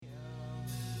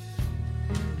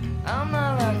I'm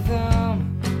not like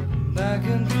them, back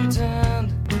and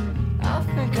pretend. I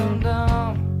think I'm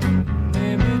dumb,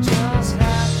 maybe just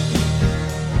happy.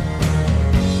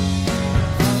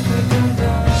 I think I'm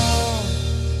dumb.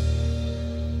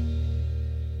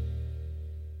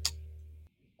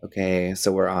 Okay,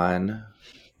 so we're on.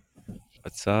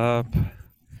 What's up?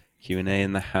 Q&A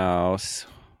in the house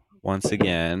once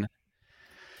again.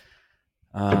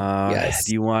 Yes.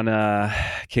 Do you want to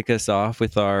kick us off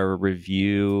with our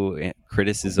review,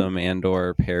 criticism,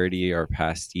 and/or parody or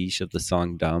pastiche of the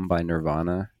song "Dumb" by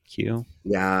Nirvana? Q.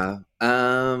 Yeah.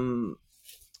 I For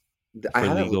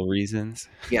haven't. legal reasons.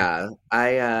 Yeah.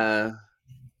 The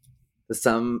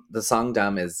song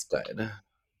 "Dumb" is good.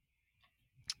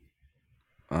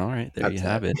 All right, there you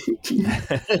have it.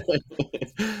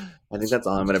 I think that's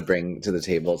all I'm going to bring to the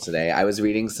table today. I was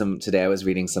reading some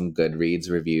Goodreads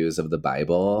reviews of the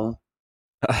Bible.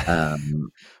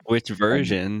 Which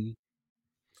version?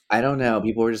 I don't know.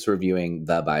 People were just reviewing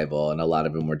the Bible, and a lot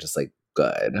of them were just like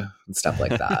good and stuff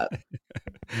like that.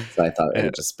 So I thought it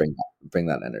would just bring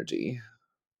that energy.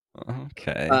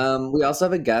 Okay. We also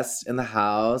have a guest in the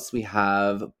house. We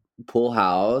have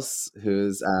Poolhouse,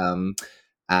 who's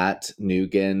at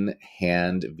Nugan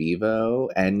Hand Vivo,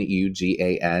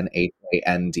 NUGANHANDVEVO.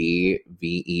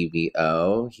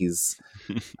 He's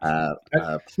a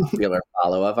popular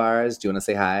follow of ours. Do you want to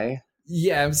say hi?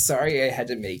 Yeah, I'm sorry I had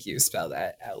to make you spell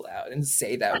that out loud and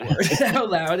say that word out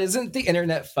loud. Isn't the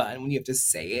internet fun when you have to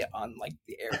say it on like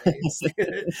the airwaves?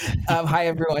 Hi,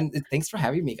 everyone. Thanks for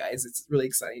having me, guys. It's really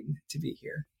exciting to be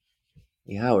here.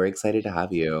 Yeah, we're excited to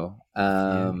have you.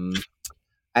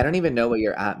 I don't even know what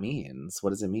your at means.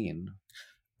 What does it mean?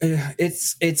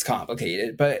 It's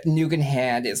complicated, but Nugan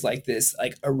Hand is like this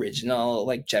like original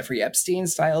like Jeffrey Epstein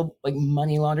style like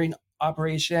money laundering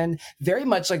operation, very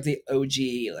much like the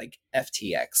OG like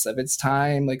FTX of its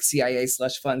time, like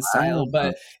CIA/fund style,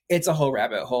 but it's a whole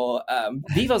rabbit hole.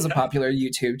 Vivo's a popular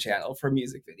YouTube channel for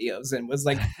music videos and was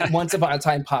like once upon a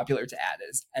time popular to add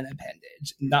as an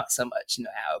appendage. Not so much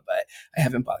now, but I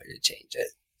haven't bothered to change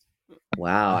it.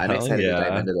 Wow, I'm excited to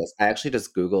dive into this. I actually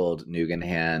just Googled Nugan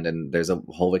Hand, and there's a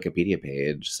whole Wikipedia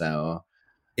page, so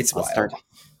it's wild.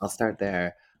 I'll start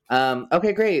there.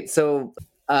 Okay, great. So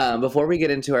before we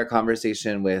get into our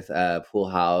conversation with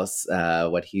Poolhouse,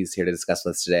 what he's here to discuss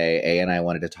with us today, A and I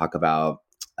wanted to talk about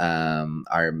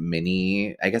our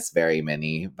very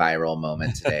mini viral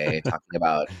moment today, talking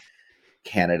about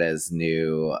Canada's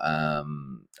new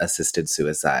assisted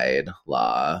suicide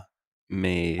law.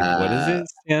 What does it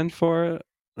stand for?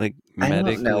 Like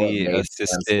medically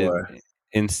assisted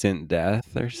instant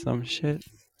death or some shit?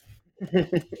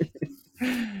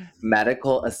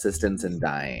 Medical assistance in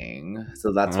dying.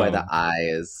 So that's why the I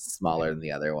is smaller than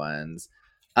the other ones.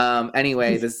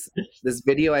 Anyway, this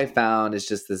video I found is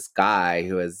just this guy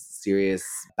who has serious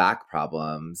back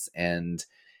problems, and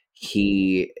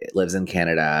he lives in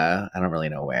Canada. I don't really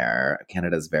know where.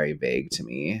 Canada's very vague to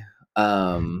me.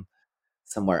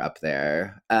 Somewhere up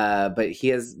there. But he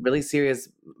has really serious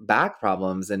back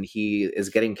problems, and he is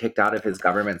getting kicked out of his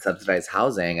government subsidized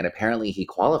housing, and apparently he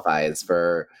qualifies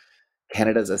for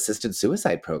Canada's assisted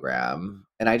suicide program.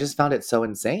 And I just found it so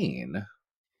insane.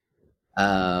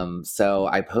 So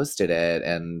I posted it,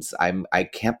 and I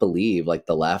can't believe like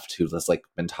the left, who's just like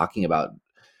been talking about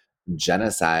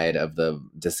genocide of the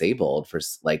disabled for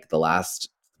like the last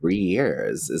 3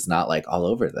 years, is not like all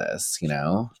over this, you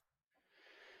know?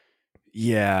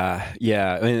 Yeah.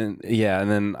 And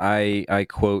then I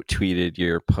quote tweeted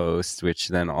your post, which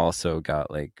then also got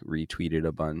like retweeted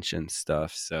a bunch and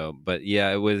stuff. So, but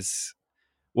yeah, it was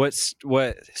what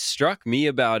struck me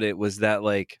about it was that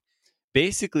like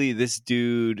basically this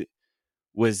dude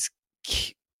was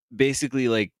basically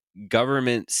like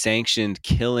government sanctioned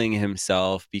killing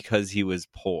himself because he was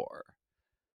poor.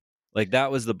 Like that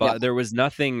was there was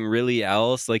nothing really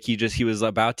else. Like he was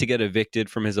about to get evicted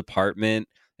from his apartment,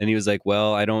 and he was like,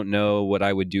 well, I don't know what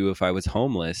I would do if I was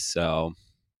homeless, so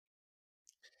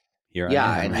here I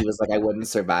am. And he was like, I wouldn't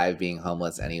survive being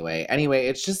homeless anyway. Anyway,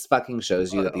 it just fucking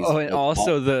shows you that these. And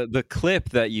also the clip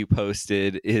that you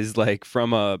posted is like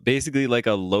from basically like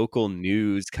a local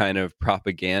news kind of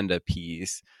propaganda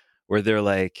piece where they're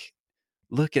like,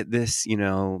 look at this,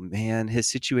 man, his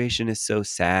situation is so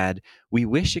sad. We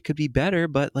wish it could be better,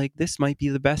 but like this might be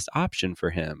the best option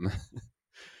for him.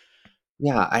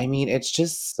 Yeah, I mean, it's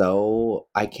just so,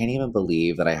 I can't even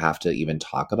believe that I have to even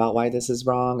talk about why this is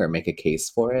wrong or make a case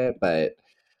for it, but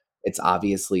it's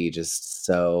obviously just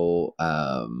so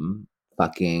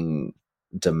fucking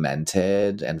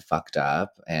demented and fucked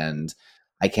up. And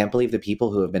I can't believe the people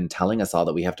who have been telling us all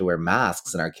that we have to wear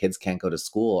masks and our kids can't go to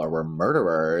school or we're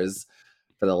murderers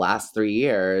for the last 3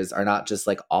 years are not just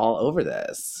like all over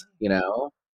this, you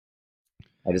know?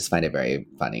 I just find it very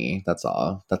funny. That's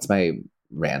all. That's my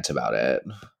rant about it.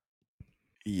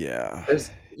 Yeah.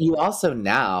 You also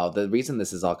now, the reason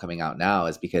this is all coming out now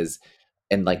is because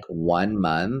in like 1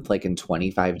 month, like in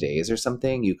 25 days or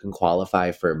something, you can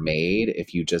qualify for MAID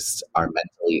if you just are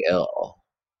mentally ill.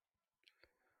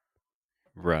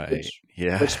 Right.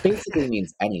 Yeah. Which basically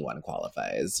means anyone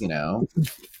qualifies, you know?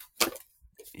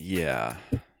 Yeah.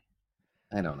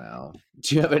 I don't know.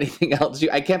 Do you have anything else?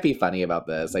 I can't be funny about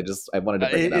this. I wanted to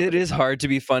bring it up. It is hard to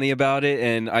be funny about it,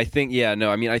 and I think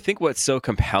I think what's so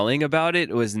compelling about it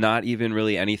was not even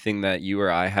really anything that you or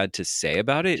I had to say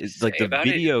about it. It's like the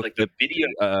video clip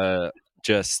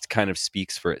just kind of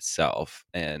speaks for itself,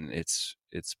 and it's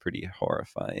pretty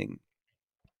horrifying.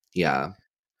 Yeah.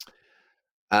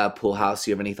 Poolhouse,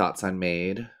 you have any thoughts on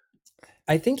MAID?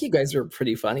 I think you guys were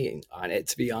pretty funny on it,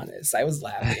 to be honest. I was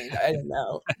laughing. I don't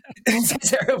know. It's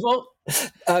terrible.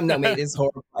 No, mate, it's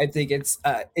horrible. I think it's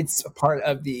a part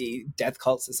of the death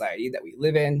cult society that we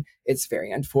live in. It's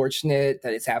very unfortunate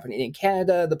that it's happening in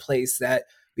Canada, the place that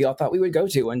we all thought we would go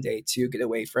to one day to get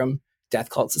away from death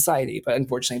cult society. But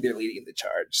unfortunately, they're leading the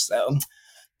charge. So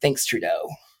thanks, Trudeau.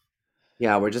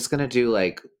 Yeah, we're just gonna do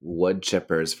like wood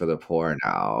chippers for the poor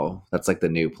now. That's like the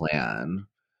new plan.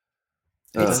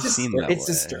 It's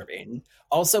disturbing.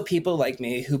 Also, people like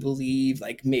me who believe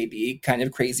like maybe kind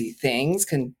of crazy things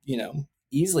can,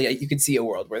 easily, you could see a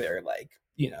world where they're like,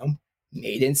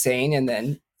 made insane and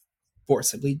then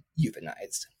forcibly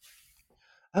euthanized.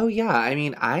 Oh yeah, I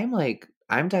mean,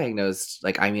 I'm diagnosed,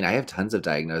 like, I mean, I have tons of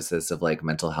diagnosis of like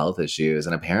mental health issues,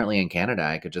 and apparently in Canada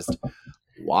I could just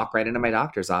walk right into my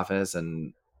doctor's office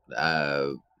and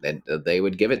they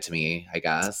would give it to me, I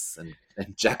guess, and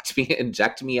inject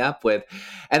me up with.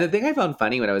 And the thing I found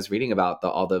funny when I was reading about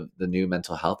all the new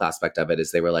mental health aspect of it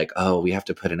is they were like, oh, we have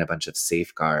to put in a bunch of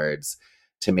safeguards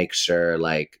to make sure,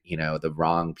 like, the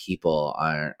wrong people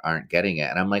aren't getting it.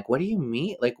 And I'm like, what do you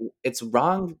mean? Like, it's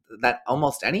wrong that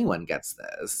almost anyone gets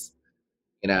this.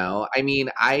 I mean,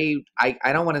 I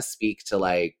don't want to speak to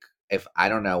like, if I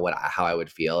don't know how I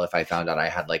would feel if I found out I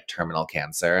had like terminal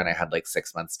cancer and I had like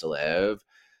 6 months to live.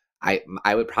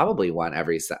 I would probably want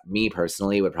me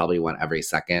personally would probably want every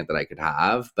second that I could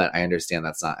have, but I understand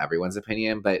that's not everyone's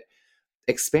opinion. But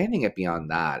expanding it beyond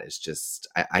that is just,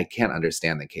 I can't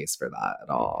understand the case for that at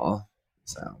all.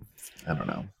 So I don't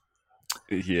know.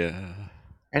 Yeah.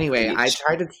 Anyway, I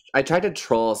tried to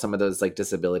troll some of those like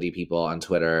disability people on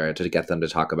Twitter to get them to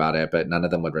talk about it, but none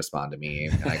of them would respond to me,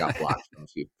 and I got blocked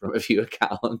from a few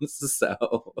accounts.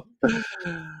 So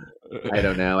I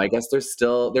don't know. I guess they're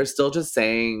still just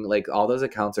saying, like, all those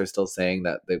accounts are still saying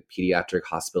that the pediatric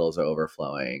hospitals are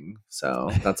overflowing.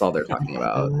 So that's all they're talking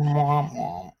about.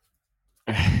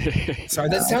 Sorry,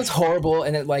 that sounds horrible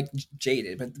and like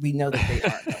jaded, but we know that they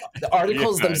aren't. The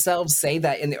articles themselves say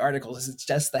that in the articles. It's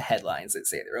just the headlines that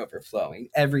say they're overflowing.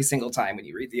 Every single time when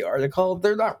you read the article,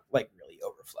 they're not like really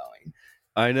overflowing.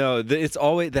 I know. It's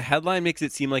always, the headline makes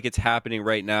it seem like it's happening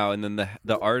right now, and then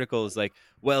the article is like,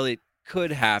 well, it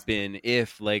could happen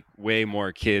if like way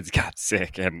more kids got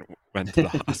sick and went to the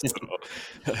hospital.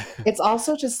 It's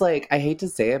also just like, I hate to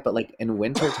say it, but like in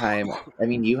wintertime, I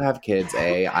mean, you have kids,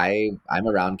 I'm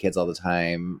around kids all the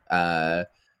time for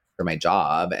my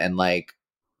job, and like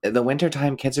the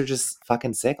wintertime kids are just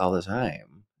fucking sick all the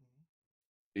time.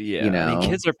 Yeah, I mean,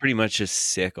 kids are pretty much just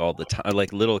sick all the time,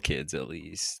 like little kids at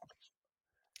least.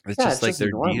 It's just like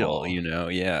their normal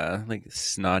deal, yeah, like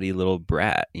snotty little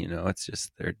brat, it's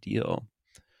just their deal.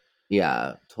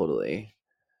 Yeah, totally.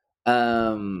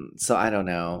 So I don't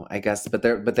know, I guess, but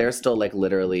they're still like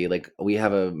literally, like, we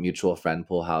have a mutual friend,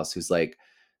 Poolhouse, who's like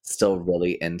still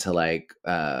really into like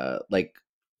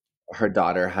her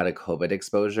daughter had a COVID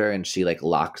exposure and she like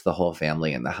locked the whole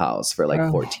family in the house for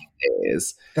like 14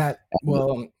 days.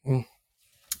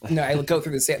 No, I go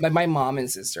through the same. My mom and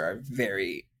sister are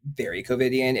very, very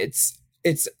COVIDian.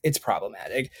 It's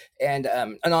problematic, and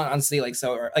honestly, like,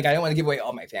 so like, I don't want to give away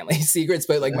all my family secrets,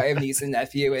 but like, I have niece and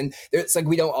nephew, and it's like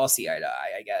we don't all see eye to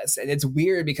eye, I guess, and it's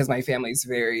weird because my family's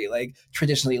very like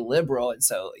traditionally liberal, and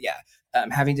so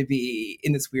having to be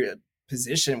in this weird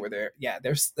position where they're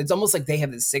it's almost like they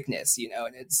have this sickness,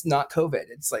 and it's not COVID,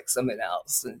 it's like something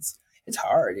else, and it's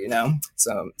hard,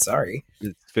 so sorry.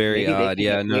 It's very odd.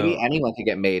 Maybe anyone could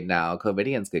get made now.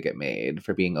 COVIDians could get made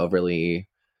for being overly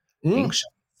anxious.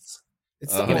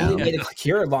 It's the only way to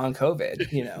cure long COVID,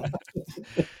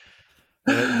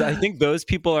 I think those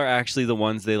people are actually the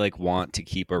ones they like want to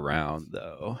keep around,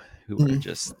 though, who are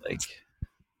just like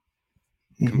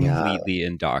completely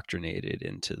indoctrinated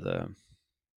into the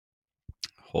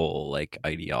whole like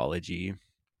ideology.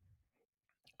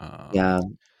 Yeah.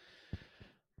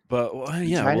 But well,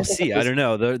 yeah, Trying we'll to think of see. I this. don't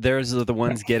know. There's the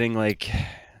ones getting like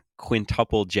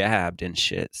quintuple jabbed and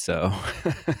shit. So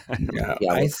Yeah,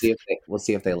 Yeah, we'll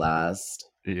see if they last.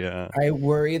 yeah. I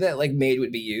worry that like MAID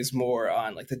would be used more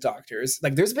on like the doctors.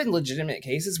 Like there's been legitimate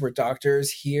cases where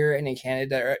doctors here and in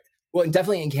Canada are, well,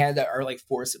 definitely in Canada, are like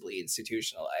forcibly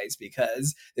institutionalized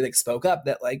because they like spoke up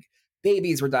that like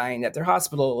babies were dying at their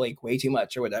hospital like way too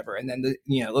much or whatever, and then the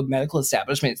medical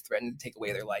establishment threatened to take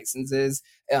away their licenses.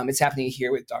 It's happening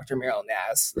here with Dr. Meryl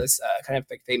Nass, this kind of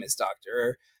like famous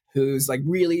doctor who's like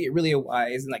really really a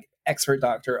wise and like expert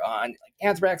doctor on like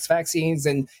anthrax vaccines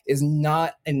and is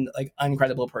not an like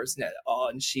uncredible person at all,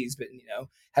 and she's been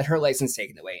had her license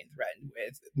taken away and threatened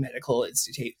with medical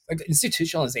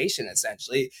institutionalization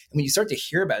essentially. And when you start to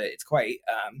hear about it, it's quite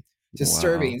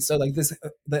disturbing. Wow. So like this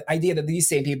the idea that these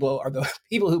same people are the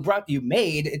people who brought you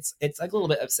MAID, it's like a little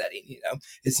bit upsetting.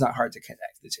 It's not hard to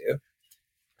connect the two.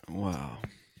 Wow.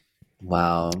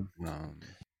 Wow.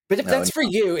 But if No, that's for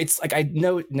you, it's like I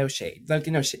no shade, like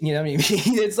shade, you know what I mean?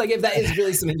 It's like if that is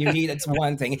really something you need, that's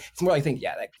one thing. It's more like I think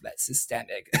like that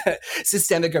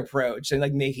systemic approach and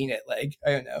like making it like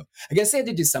I don't know. I guess they had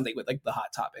to do something with like the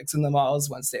hot topics in the malls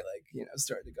once they like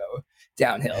started to go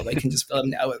downhill. They can just fill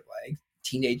them now with like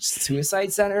teenage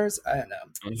suicide centers. I don't know.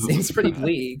 It seems pretty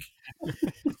bleak.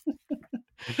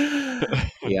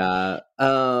 Yeah.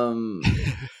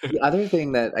 The other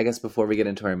thing that I guess before we get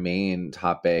into our main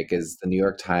topic is the New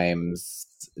York Times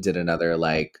did another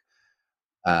like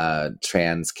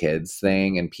trans kids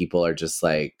thing, and people are just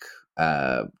like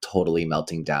totally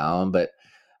melting down. But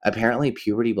apparently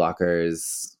puberty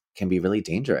blockers can be really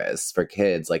dangerous for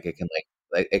kids. Like it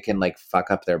can like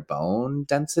fuck up their bone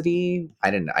density.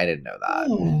 I didn't know that.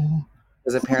 Oh.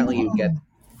 Because apparently you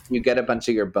get a bunch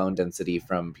of your bone density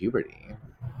from puberty.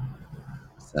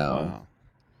 So Wow.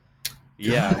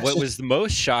 Yeah, what was the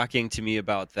most shocking to me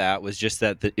about that was just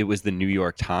that it was the New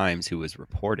York Times who was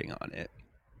reporting on it.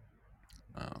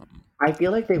 I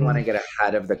feel like they want to get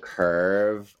ahead of the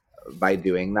curve by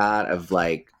doing that. Of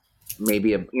like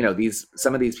maybe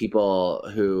some of these people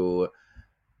who,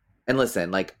 and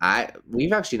listen, like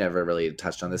we've actually never really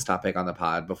touched on this topic on the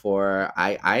pod before.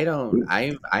 I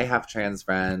have trans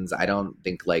friends. I don't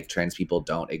think like trans people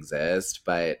don't exist,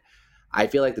 but I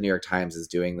feel like the New York Times is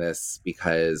doing this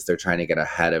because they're trying to get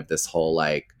ahead of this whole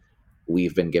like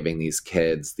we've been giving these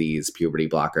kids these puberty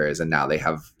blockers, and now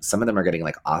some of them are getting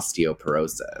like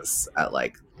osteoporosis at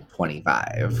like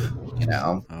 25.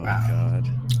 Oh God.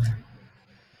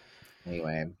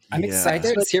 Anyway, I'm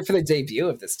excited. It's here for the debut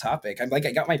of this topic. I'm like,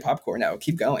 I got my popcorn now.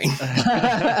 Keep going.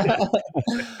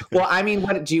 well, I mean,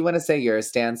 what do you want to say your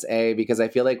stance, A? Because I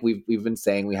feel like we've been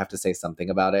saying we have to say something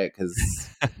about it because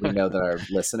we know that our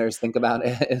listeners think about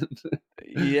it.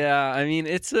 Yeah, I mean,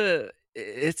 it's a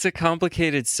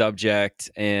complicated subject,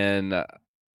 and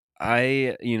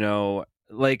I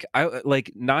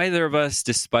neither of us,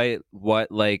 despite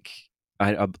what like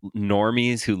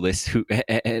normies who listen,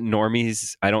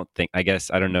 normies, I don't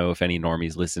know if any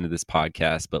normies listen to this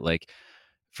podcast, but like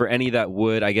for any that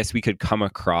would, I guess we could come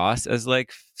across as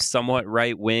like somewhat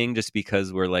right wing just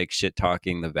because we're like shit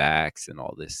talking the vax and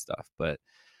all this stuff, but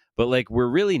like we're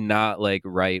really not like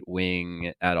right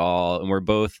wing at all, and we're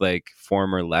both like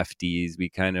former lefties. We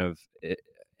kind of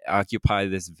occupy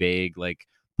this vague like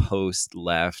post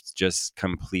left, just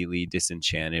completely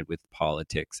disenchanted with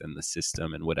politics and the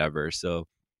system and whatever. So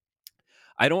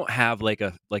I don't have like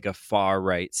a far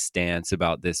right stance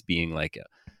about this being like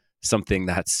something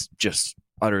that's just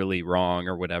utterly wrong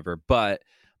or whatever, but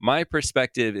my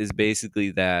perspective is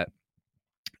basically that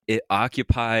it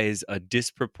occupies a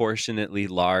disproportionately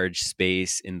large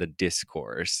space in the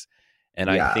discourse, and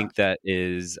I think that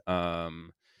is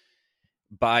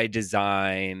by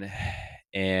design,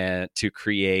 and to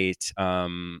create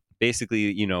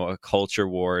basically a culture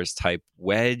wars type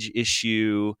wedge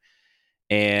issue,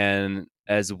 and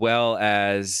as well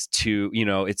as to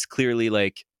it's clearly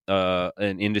like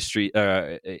an industry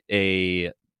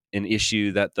an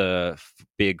issue that the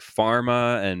big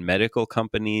pharma and medical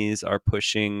companies are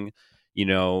pushing.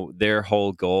 Their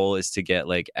whole goal is to get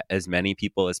like as many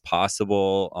people as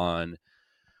possible on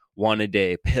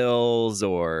 1-a-day pills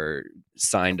or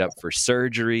signed up for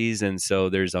surgeries, and so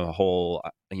there's a whole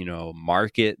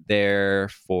market there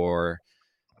for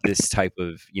this type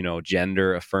of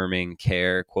gender affirming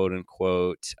care, quote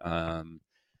unquote,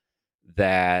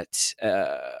 that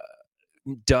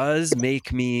does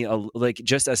make me like,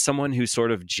 just as someone who's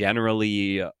sort of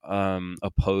generally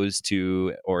opposed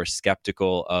to or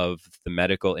skeptical of the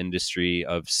medical industry,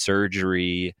 of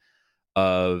surgery,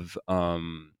 of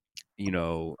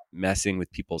messing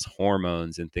with people's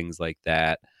hormones and things like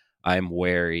that. I'm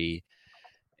wary,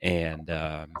 and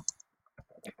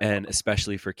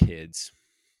especially for kids.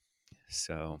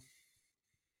 So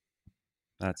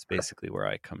that's basically where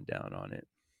I come down on it.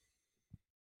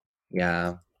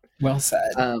 Yeah. Well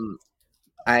said.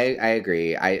 I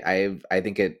agree. I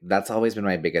think that's always been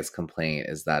my biggest complaint,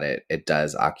 is that it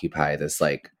does occupy this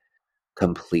like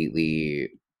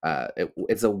completely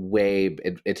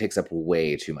it takes up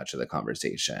way too much of the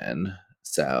conversation.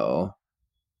 So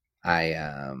I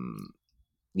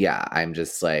yeah, I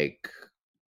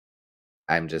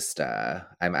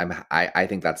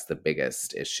think that's the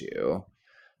biggest issue.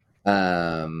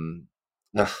 I'm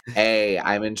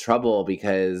in trouble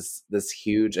because this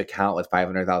huge account with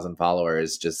 500,000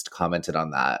 followers just commented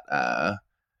on that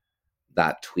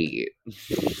tweet.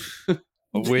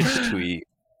 Which tweet?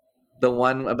 The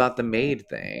one about the maid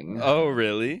thing. Oh,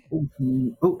 really? Oh,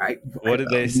 What did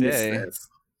they missed say? this.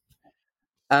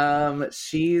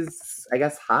 She's, I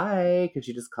guess, hi, because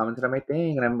she just commented on my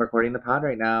thing, and I'm recording the pod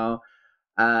right now.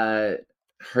 Her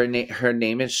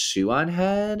name is Shoe on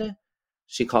Head.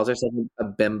 She calls herself a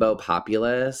bimbo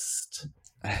populist.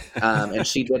 And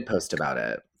she did post about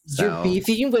it. So. You're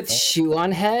beefing with Shoe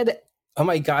on Head? Oh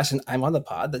my gosh, and I'm on the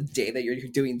pod the day that you're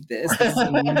doing this. This is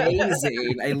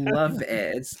amazing. I love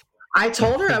it. I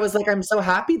told her, I was like, I'm so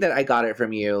happy that I got it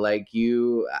from you. Like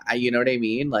you know what I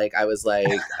mean? Like I was like,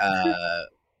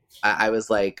 I was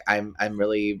like, I'm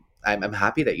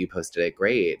happy that you posted it.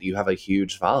 Great. You have a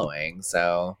huge following.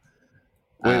 So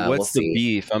wait, what's we'll the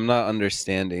beef? I'm not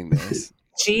understanding this.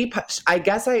 I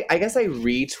guess I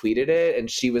retweeted it, and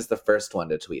she was the first one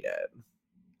to tweet it.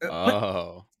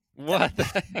 Oh, what?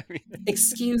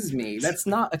 Excuse me, that's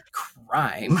not a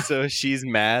crime. So she's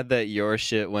mad that your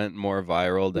shit went more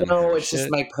viral than no, her it's shit?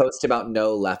 just my post about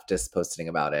no leftists posting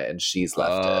about it, and she's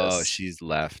leftist. Oh, she's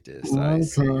leftist. I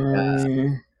see.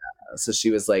 Yeah. So she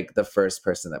was like the first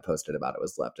person that posted about it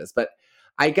was leftist. But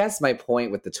I guess my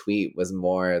point with the tweet was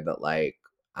more that like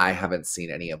I haven't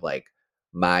seen any of like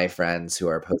my friends who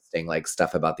are posting like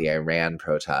stuff about the Iran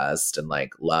protest and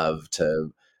like love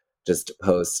to just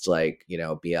post like, you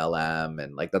know, BLM,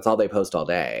 and like that's all they post all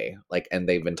day. Like, and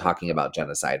they've been talking about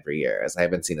genocide for years. I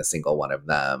haven't seen a single one of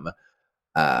them.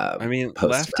 I mean,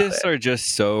 leftists are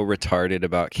just so retarded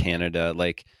about Canada.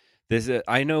 Like,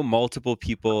 I know multiple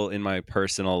people in my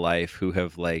personal life who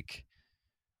have like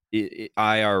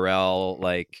IRL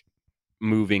like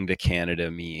moving to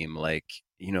Canada meme, like,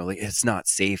 you know, like it's not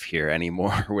safe here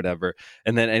anymore or whatever.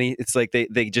 And then it's like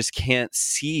they just can't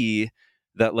see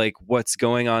that like what's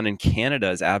going on in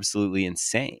Canada is absolutely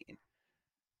insane,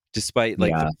 despite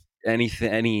like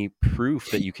any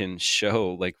proof that you can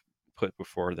show, like put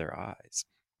before their eyes.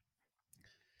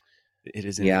 It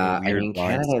is a weird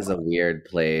Canada is a weird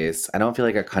place. I don't feel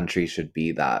like a country should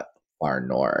be that far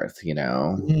north, you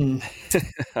know?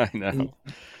 I know.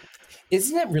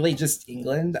 Isn't it really just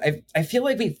England? I feel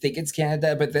like we think it's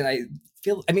Canada, but then I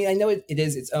know it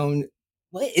is its own.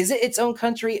 What is it? Its own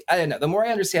country? I don't know. The more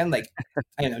I understand, like,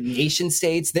 I don't know, nation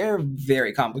states, they're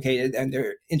very complicated and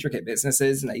they're intricate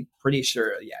businesses. And I'm pretty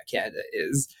sure, Canada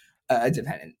is a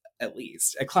dependent, at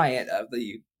least a client of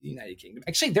the United Kingdom.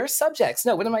 Actually, they're subjects.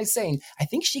 No, what am I saying? I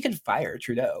think she could fire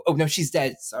Trudeau. Oh no, she's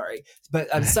dead. Sorry, but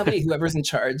somebody, whoever's in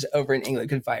charge over in England,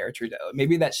 could fire Trudeau.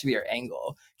 Maybe that should be our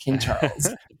angle, King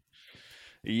Charles.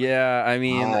 Yeah, I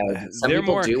mean, they're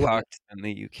more cocked than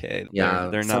the UK. Yeah,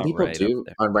 they're some not people right do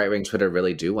on right-wing Twitter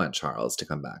really do want Charles to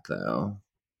come back, though.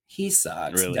 He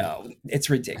sucks. Really? No,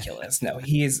 it's ridiculous. No,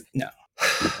 he's no.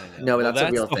 No, but that's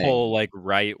a real the thing. Whole like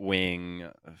right-wing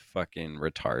fucking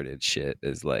retarded shit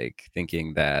is like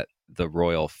thinking that the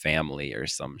royal family or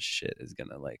some shit is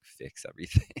gonna like fix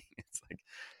everything. It's like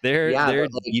they're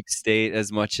like, deep state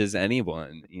as much as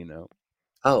anyone, you know.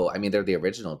 Oh, I mean, they're the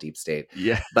original deep state.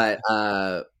 Yeah. But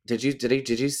did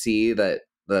you see that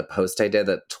the post I did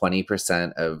that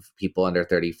 20% of people under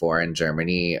 34 in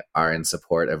Germany are in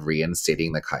support of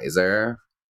reinstating the Kaiser?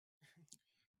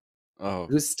 Oh,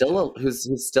 who still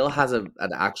has an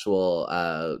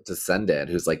actual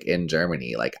descendant who's like in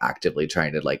Germany, like actively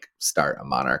trying to like start a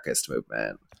monarchist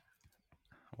movement.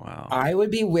 Wow. I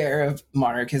would be aware of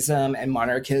monarchism and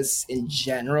monarchists in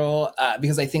general,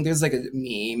 because I think there's like a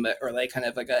meme or like kind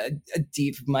of like a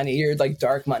deep money or like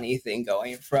dark money thing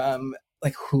going from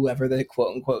like whoever the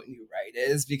quote unquote new right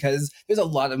is, because there's a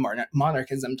lot of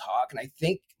monarchism talk, and I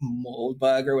think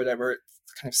Moldbug or whatever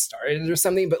kind of started it or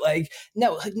something. But like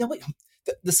no, wait.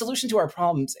 The solution to our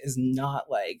problems is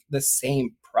not like the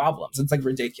same problems. It's like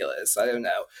ridiculous. I don't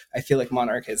know. I feel like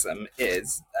monarchism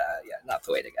is not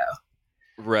the way to go.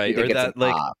 Right, or that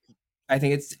like I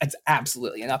think it's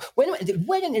absolutely enough. When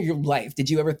in your life did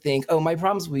you ever think, oh, my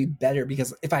problems would be better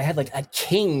because if I had like a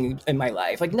king in my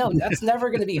life? Like, no, that's never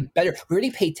going to be better. We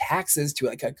already pay taxes to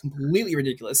like a completely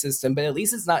ridiculous system, but at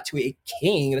least it's not to a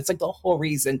king. That's like the whole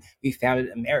reason we founded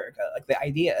America. Like the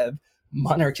idea of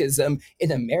monarchism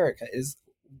in America is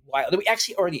wild. We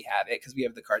actually already have it because we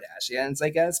have the Kardashians, I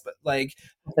guess, but like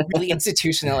really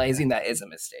institutionalizing that is a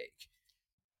mistake.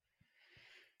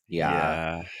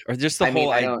 Yeah. Or just the I mean,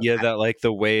 whole I don't. idea that like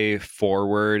the way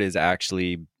forward is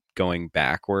actually going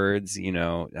backwards, you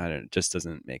know, it just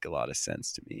doesn't make a lot of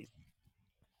sense to me.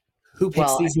 Who picks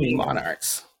Well, I these new mean,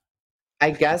 monarchs?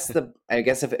 I guess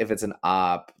if it's an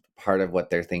op, part of what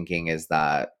they're thinking is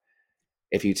that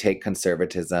if you take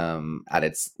conservatism at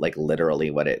its like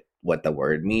literally what the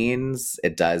word means,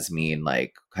 it does mean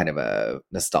like kind of a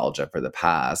nostalgia for the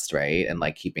past, right? And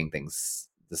like keeping things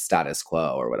the status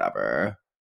quo or whatever.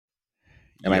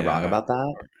 Am I wrong about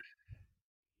that?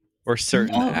 Or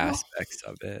certain No. aspects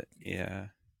of it. Yeah.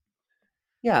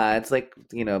 Yeah, it's like,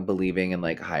 believing in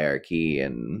like hierarchy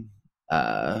and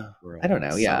I don't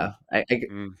know. Yeah.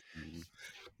 Mhm.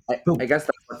 I guess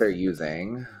that's what they're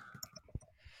using.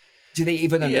 Do they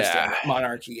even understand Yeah. what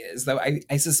monarchy is? Though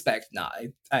I suspect not.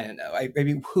 I don't know.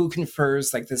 Maybe who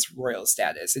confers like this royal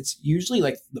status? It's usually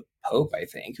like the Pope, I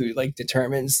think, who like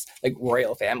determines like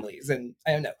royal families. And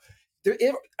I don't know.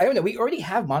 I don't know. We already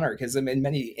have monarchism in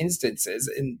many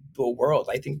instances in the world.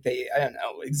 I think I don't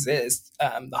know, exist.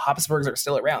 The Habsburgs are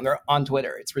still around. They're on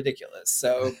Twitter. It's ridiculous.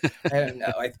 So I don't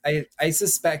know. I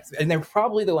suspect, and they're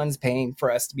probably the ones paying for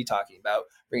us to be talking about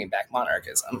bringing back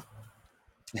monarchism.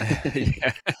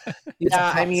 Yeah.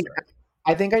 Yeah, I mean,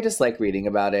 I think I just like reading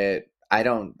about it.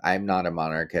 I'm not a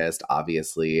monarchist,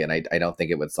 obviously, and I don't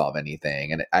think it would solve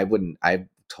anything. And I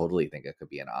totally think it could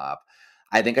be an op.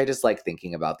 I think I just like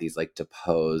thinking about these like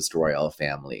deposed royal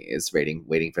families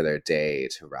waiting for their day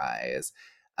to rise.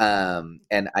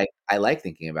 And I like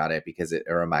thinking about it because it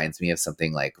reminds me of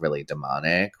something like really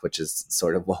demonic, which is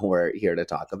sort of what we're here to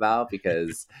talk about,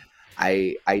 because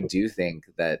I do think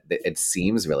that it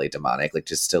seems really demonic, like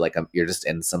just to like you're just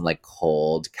in some like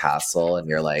cold castle and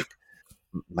you're like,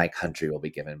 my country will be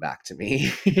given back to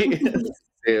me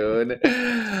soon,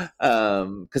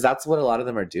 because that's what a lot of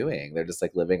them are doing. They're just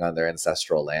like living on their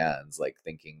ancestral lands, like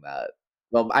thinking that,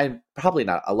 well, I probably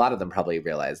not, a lot of them probably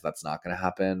realize that's not going to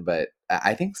happen, but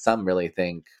I think some really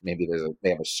think maybe they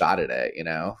have a shot at it,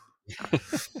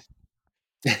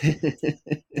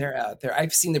 They're out there.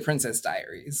 I've seen the Princess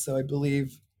Diaries, so I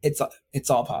believe it's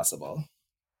all possible.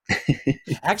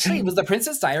 Actually, was the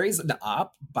Princess Diaries an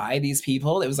op by these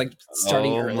people? It was like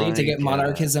starting early to get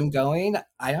monarchism going.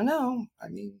 I don't know. I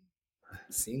mean,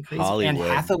 seeing crazy. Hollywood. And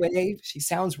Hathaway, she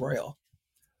sounds royal.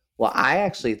 Well, I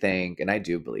actually think, and I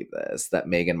do believe this, that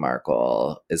Meghan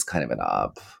Markle is kind of an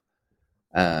op.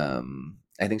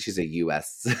 I think she's a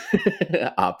U.S.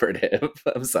 operative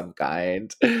of some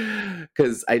kind,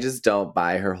 because I just don't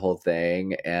buy her whole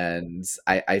thing, and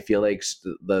I feel like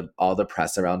all the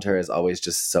press around her is always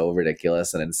just so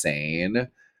ridiculous and insane.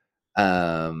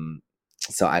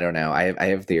 So I don't know. I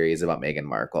have theories about Meghan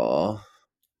Markle.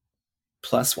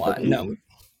 +1. No.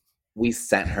 We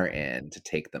sent her in to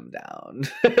take them down,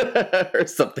 or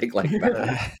something like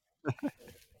that.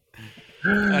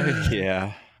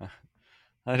 Yeah.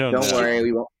 I don't know. Don't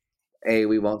worry,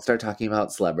 we won't start talking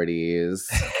about celebrities.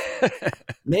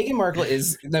 Meghan Markle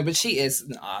but she is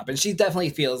an op, and she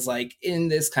definitely feels like in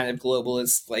this kind of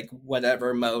globalist, like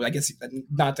whatever mode. I guess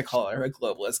not to call her a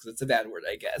globalist because it's a bad word,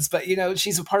 I guess. But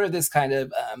she's a part of this kind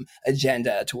of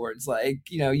agenda towards like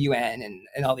UN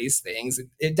and all these things.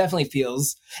 It definitely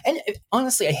feels, and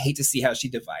honestly, I hate to see how she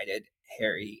divided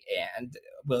Harry and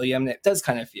William. It does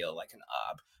kind of feel like an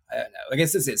op. I don't know. I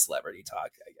guess this is celebrity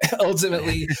talk,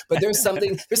 ultimately. But there's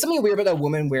something weird about a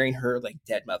woman wearing her like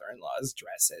dead mother-in-law's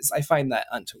dresses. I find that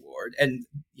untoward. And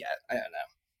yeah, I don't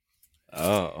know.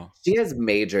 Oh, she has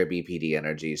major BPD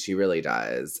energy. She really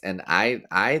does, and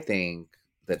I think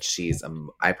that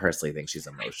I personally think she's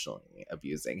emotionally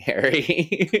abusing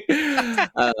Harry,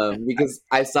 because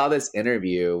I saw this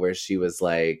interview where she was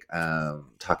like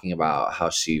talking about how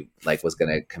she like was going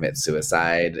to commit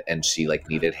suicide, and she like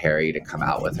needed Harry to come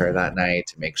out with her that night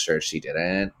to make sure she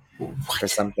didn't, or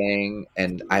something.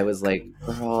 And I was like,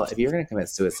 girl, if you're going to commit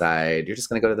suicide, you're just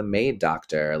going to go to the maid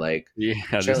doctor. Like, yeah.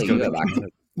 surely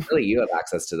you have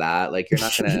access to that. Like, you're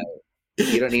not going to.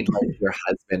 You don't need like, your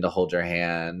husband to hold your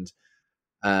hand.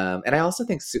 And I also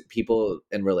think people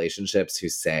in relationships who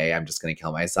say I'm just going to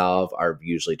kill myself are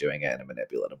usually doing it in a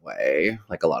manipulative way,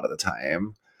 like a lot of the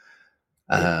time.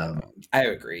 I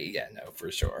agree. Yeah, no, for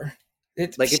sure.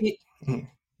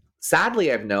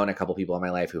 sadly, I've known a couple people in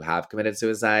my life who have committed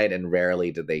suicide, and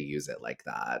rarely did they use it like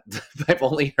that. I've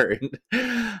only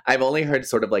heard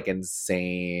sort of like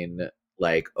insane,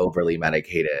 like overly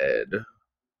medicated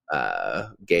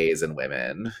gays and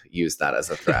women use that as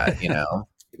a threat, you know?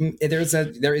 There is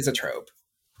a trope.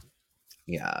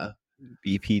 Yeah.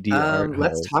 BPD art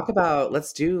let's host.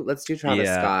 let's do Travis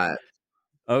Scott.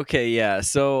 Okay, yeah.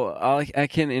 So I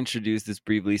can introduce this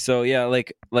briefly. So yeah,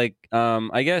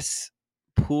 I guess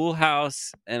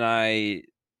Poolhouse and I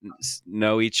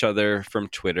know each other from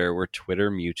Twitter. We're Twitter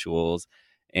mutuals,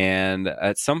 and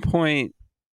at some point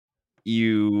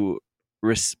you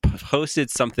posted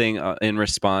something in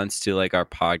response to like our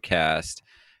podcast,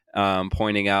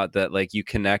 pointing out that like you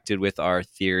connected with our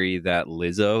theory that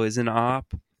Lizzo is an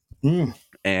op, and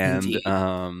Indeed.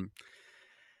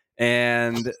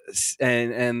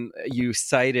 and you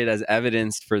cited as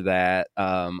evidence for that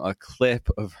a clip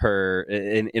of her,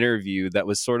 an interview that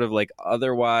was sort of like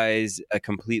otherwise a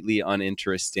completely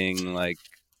uninteresting, like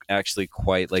actually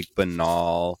quite like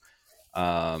banal,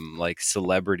 like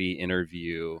celebrity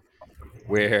interview,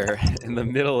 where in the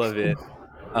middle of it,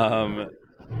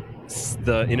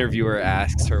 the interviewer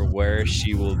asks her what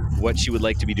she would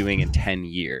like to be doing in 10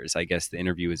 years. I guess the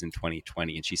interview was in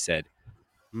 2020, and she said,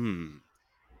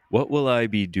 what will I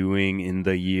be doing in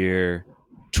the year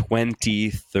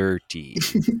 2030?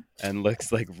 And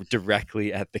looks like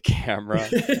directly at the camera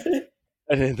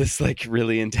and in this like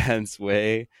really intense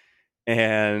way.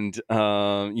 And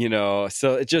so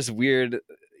it's just weird,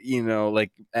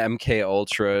 like MK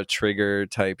Ultra trigger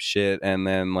type shit. And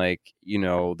then like,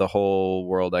 the whole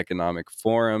World Economic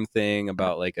Forum thing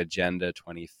about like Agenda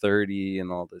 2030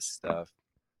 and all this stuff.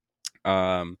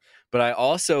 But I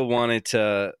also wanted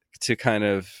to kind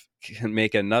of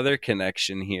make another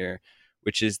connection here,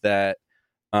 which is that,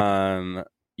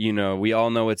 we all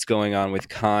know what's going on with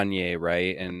Kanye,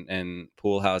 right? And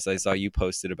Poolhouse, I saw you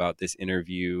posted about this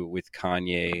interview with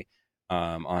Kanye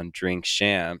on Drink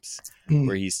Champs,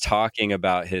 where he's talking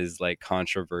about his like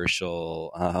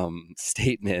controversial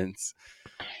statements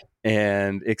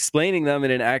and explaining them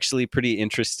in an actually pretty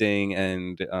interesting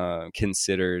and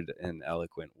considered and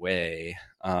eloquent way.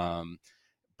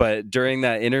 But during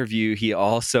that interview, he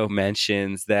also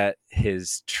mentions that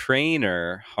his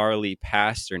trainer, Harley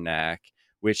Pasternak,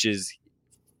 which is,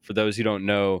 for those who don't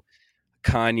know,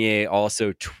 Kanye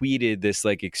also tweeted this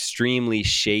like extremely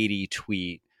shady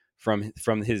tweet from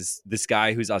this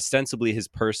guy who's ostensibly his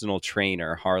personal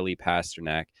trainer, Harley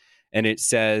Pasternak. And it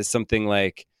says something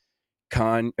like,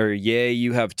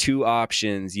 you have two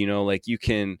options, like you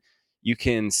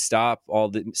can stop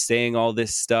saying all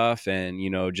this stuff and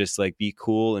just like be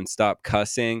cool and stop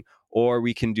cussing, or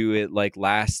we can do it like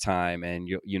last time and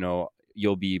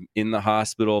you'll be in the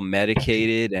hospital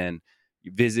medicated, and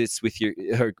visits with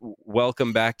or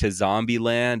welcome back to zombie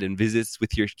land, and visits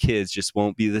with your kids just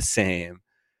won't be the same.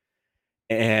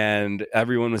 And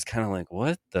everyone was kind of like,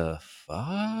 what the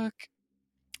fuck?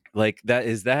 Like,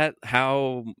 is that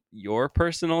how your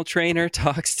personal trainer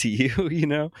talks to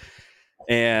you?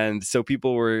 And so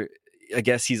people were, I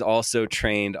guess he's also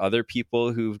trained other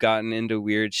people who've gotten into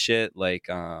weird shit, like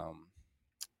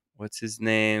what's his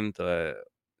name, the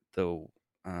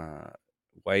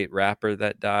white rapper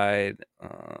that died.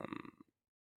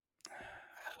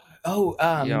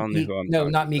 Not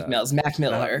Meek Mills, Mac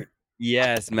Miller.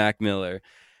 Yes, Mac Miller.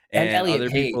 And Elliot other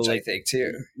Page, people, like, I think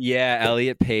too. Yeah,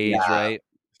 Elliot Page, right?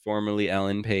 Formerly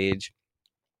Ellen Page.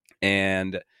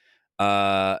 And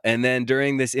then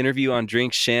during this interview on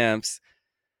Drink Champs,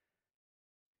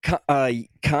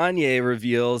 Kanye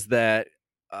reveals that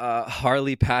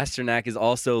Harley Pasternak is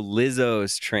also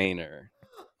Lizzo's trainer.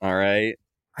 All right.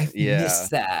 I've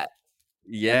missed that.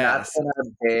 Yes.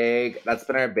 And that's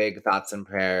been our big thoughts and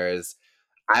prayers.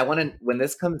 When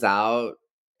this comes out,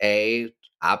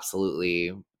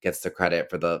 absolutely gets the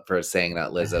credit for saying that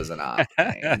Lizzo's an op.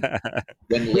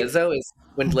 When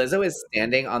Lizzo is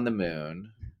standing on the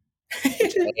moon,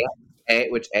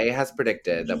 which has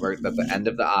predicted that the end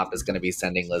of the op is going to be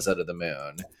sending Lizzo to the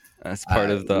moon. That's part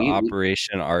of the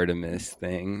Operation Artemis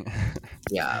thing.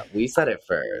 Yeah, we said it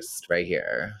first right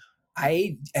here.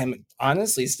 I am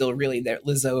honestly still really that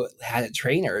Lizzo had a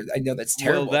trainer. I know that's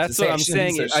terrible. Well, that's what I'm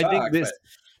saying. So I think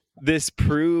this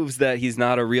proves that he's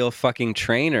not a real fucking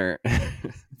trainer.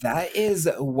 That is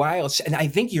wild, and I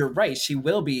think you're right. She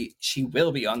will be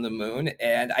on the moon,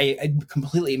 and I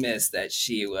completely missed that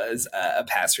she was a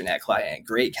Pasternak client.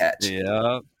 Great catch.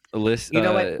 Yeah. You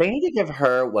know what? They need to give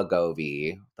her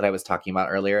Wegovy that I was talking about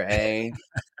earlier.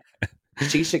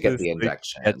 She should get the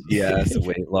injection. Yes,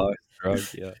 weight loss drug.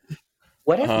 Yeah.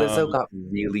 What if Lizzo got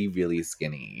really, really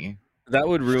skinny? That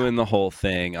would ruin the whole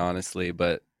thing, honestly.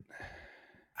 But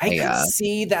I could Yeah.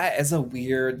 see that as a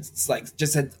weird, it's like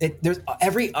just there's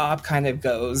every op kind of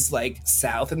goes like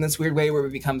south in this weird way where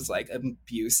it becomes like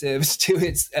abusive to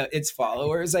its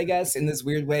followers, I guess, in this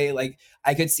weird way. Like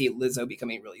I could see Lizzo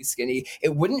becoming really skinny.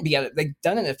 It wouldn't be they've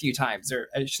done it a few times, or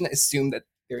I shouldn't assume that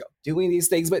they're doing these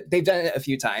things, but they've done it a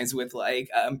few times with like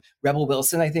Rebel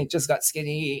Wilson. I think just got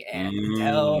skinny, and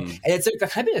Adele, and it's a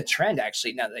kind of a trend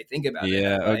actually. Now that I think about it,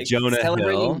 Yeah. of, Oh, like Jonah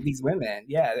celebrating Hill. these women.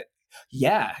 Yeah,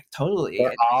 yeah, totally.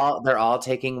 They're all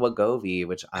taking Wegovy,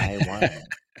 which I want.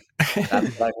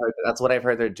 That's what I've heard. That's what I've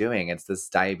heard they're doing. It's this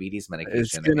diabetes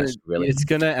medication. It makes you really. It's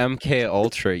gonna MK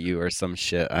Ultra you or some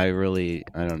shit. I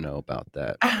don't know about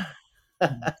that.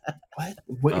 What?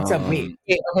 What's up? Wait.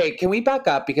 Okay, can we back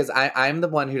up because I'm the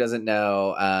one who doesn't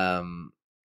know.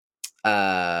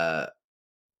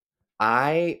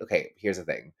 Okay. Here's the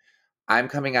thing. I'm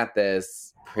coming at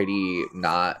this pretty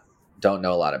don't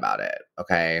know a lot about it.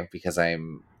 Okay, because I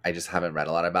just haven't read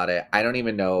a lot about it. I don't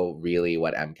even know really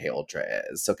what MK Ultra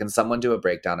is. So can someone do a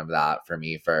breakdown of that for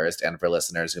me first, and for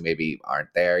listeners who maybe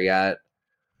aren't there yet?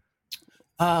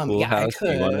 Yeah, I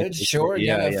could. Sure.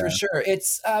 Yeah, yeah. for sure.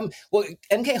 It's well,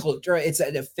 MK Ultra, it's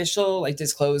an official, like,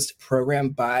 disclosed program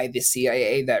by the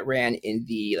CIA that ran in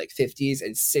the like 50s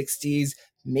and 60s,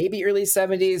 maybe early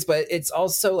 70s, but it's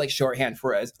also like shorthand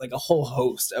for like a whole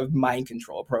host of mind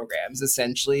control programs,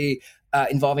 essentially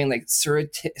involving like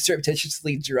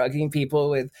surreptitiously drugging people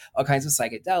with all kinds of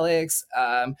psychedelics,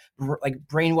 like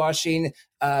brainwashing,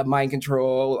 mind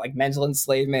control, like mental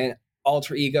enslavement,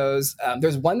 alter egos.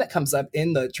 There's one that comes up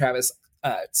in the Travis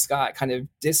Scott kind of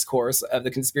discourse of the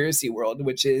conspiracy world,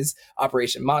 which is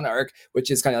Operation Monarch,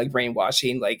 which is kind of like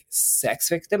brainwashing like sex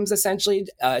victims essentially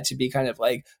to be kind of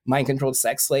like mind controlled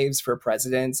sex slaves for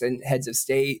presidents and heads of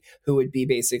state who would be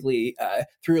basically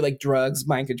through like drugs,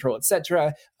 mind control,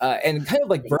 etc., and kind of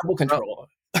like verbal control.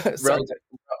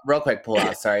 Real quick,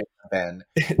 Poolhouse. Sorry, Ben.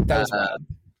 That was wild.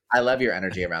 I love your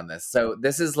energy around this. So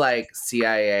this is like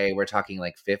CIA. We're talking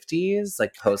like 50s,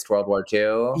 like post World War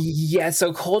II. Yeah,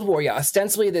 so Cold War. Yeah,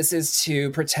 ostensibly this is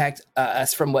to protect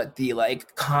us from what the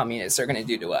like communists are going to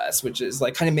do to us, which is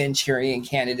like kind of Manchurian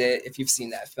Candidate. If you've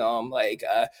seen that film, like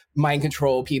mind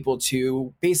control people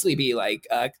to basically be like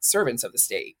servants of the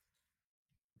state.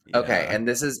 Yeah. Okay, and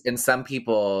this is in some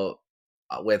people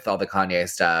with all the Kanye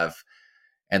stuff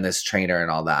and this trainer and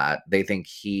all that. They think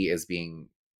he is being.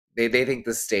 They think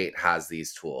the state has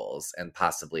these tools and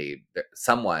possibly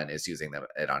someone is using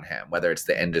it on him, whether it's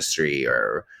the industry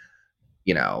or,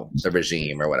 the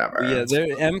regime or whatever. Yeah, they're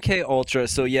MK Ultra.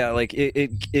 So yeah, like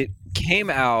it came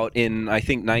out in, I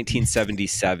think,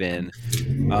 1977.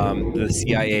 The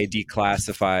CIA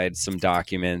declassified some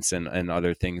documents and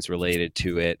other things related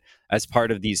to it as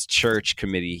part of these church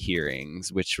committee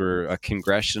hearings, which were a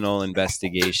congressional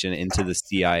investigation into the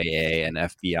CIA and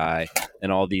FBI and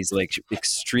all these like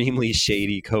extremely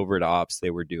shady covert ops they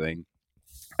were doing.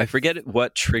 I forget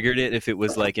what triggered it, if it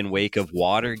was like in wake of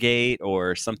Watergate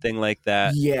or something like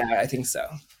that. Yeah, I think so.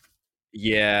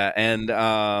 Yeah, and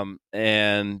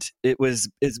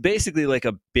it's basically like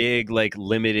a big like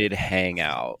limited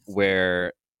hangout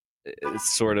where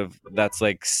it's sort of, that's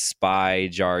like spy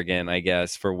jargon, I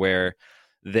guess, for where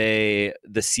the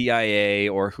CIA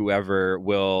or whoever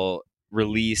will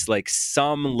release like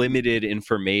some limited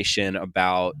information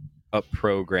about a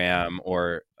program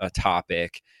or a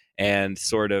topic and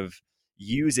sort of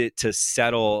use it to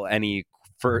settle any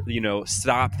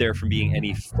stop there from being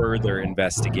any further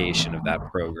investigation of that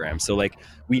program. So like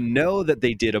we know that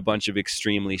they did a bunch of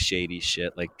extremely shady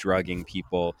shit, like drugging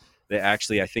people. They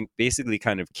actually, I think, basically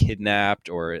kind of kidnapped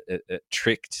or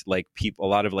tricked like people, a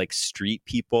lot of like street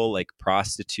people, like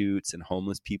prostitutes and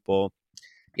homeless people.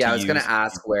 Yeah, I was going to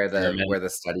ask where the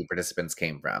study participants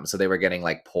came from. So they were getting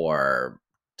like poor,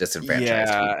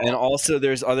 disenfranchised people. And also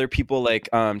there's other people like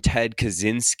Ted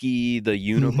Kaczynski, the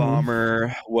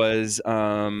Unabomber, was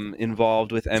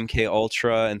involved with MK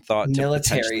Ultra and thought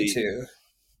military to too.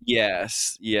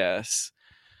 Yes.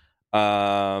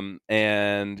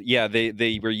 And yeah,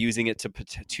 they were using it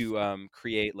to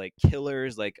create like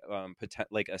killers, like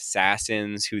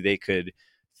assassins who they could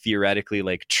theoretically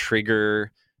like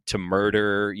trigger to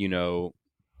murder,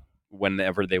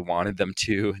 whenever they wanted them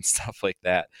to and stuff like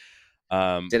that.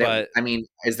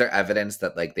 Is there evidence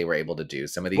that like they were able to do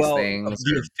some of these things?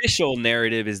 The official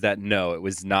narrative is that no, it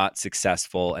was not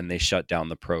successful and they shut down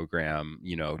the program,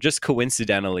 just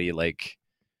coincidentally, like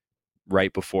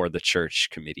right before the church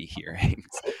committee hearings.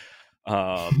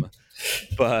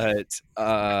 But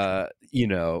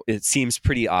it seems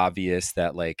pretty obvious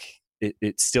that like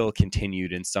it still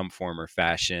continued in some form or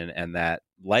fashion, and that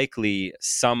likely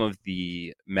some of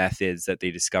the methods that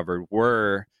they discovered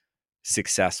were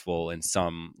successful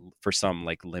for some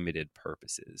like limited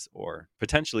purposes, or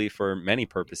potentially for many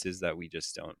purposes that we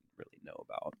just don't really know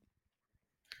about.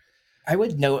 I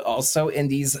would note also in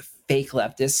these fake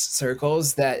leftist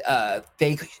circles that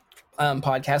fake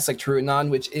podcasts like TrueAnon,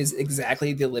 which is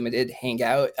exactly the limited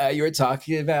hangout you were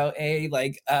talking about,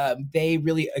 they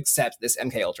really accept this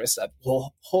MK Ultra stuff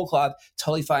whole cloth.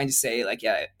 Totally fine to say like,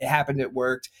 yeah, it happened, it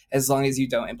worked, as long as you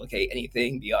don't implicate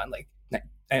anything beyond like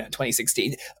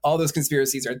 2016. All those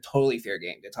conspiracies are totally fair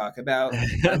game to talk about,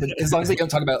 but as long as they don't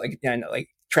talk about like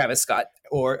Travis Scott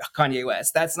or Kanye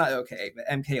West, that's not okay. But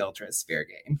MK Ultra is fair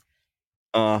game.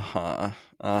 Okay,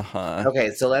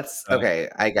 so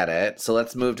I get it. So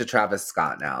let's move to Travis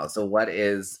Scott now. So what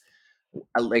is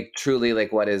like truly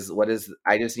like what is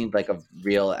I just need like a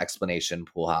real explanation,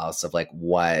 Poolhouse, of like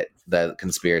what the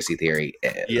conspiracy theory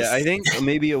is. Yeah, I think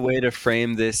maybe a way to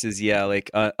frame this is like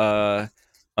a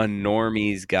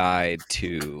normie's guide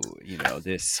to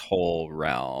this whole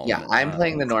realm. Yeah, I'm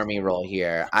playing the normie role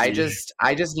here. I just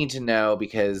need to know,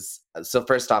 because so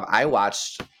first off, I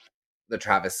watched the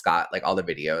Travis Scott, like all the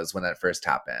videos when that first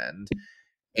happened,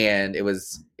 and it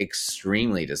was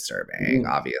extremely disturbing,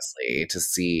 obviously, to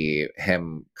see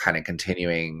him kind of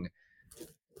continuing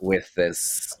with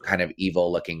this kind of evil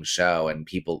looking show, and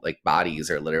people like bodies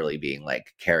are literally being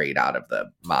like carried out of the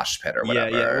mosh pit or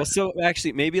whatever. Yeah. Well, so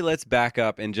actually maybe let's back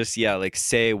up and just like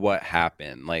say what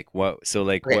happened, like what, so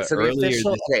like okay, what so earlier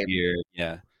official, this year.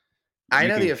 Yeah, I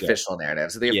know the official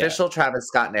narrative. So the official Travis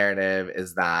Scott narrative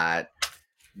is that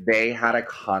they had a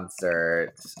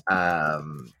concert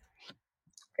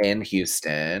in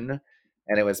Houston,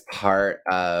 and it was part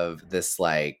of this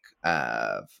like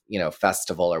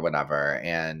festival or whatever,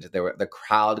 and the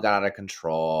crowd got out of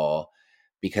control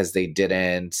because they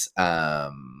didn't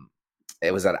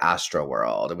it was at Astro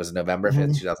World. It was November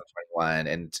 5th, 2021,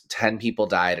 and 10 people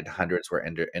died and hundreds were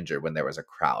injured when there was a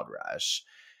crowd rush.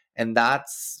 And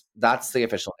that's the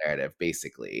official narrative,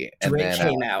 basically. And Drake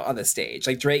came out on the stage.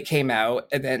 Like Drake came out,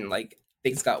 and then like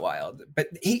things got wild. But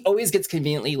he always gets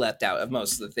conveniently left out of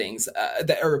most of the things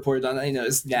that are reported on. I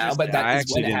noticed now, but that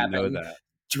is when it happened.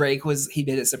 Drake he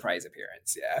did a surprise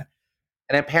appearance. Yeah,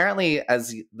 and apparently,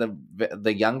 as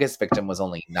the youngest victim was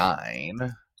only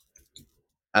 9,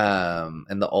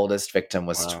 and the oldest victim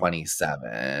was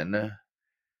 27,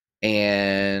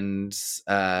 and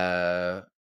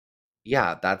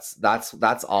yeah,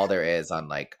 that's all there is on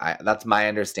like that's my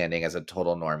understanding as a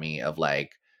total normie of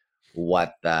like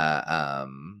what the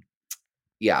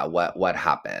what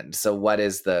happened. So what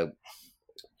is the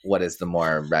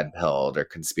more red pilled or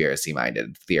conspiracy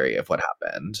minded theory of what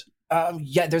happened?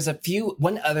 There's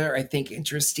one other I think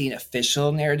interesting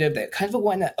official narrative that kind of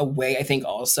went away. I think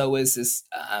also is this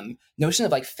notion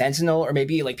of like fentanyl, or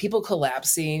maybe like people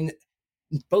collapsing,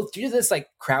 both due to this like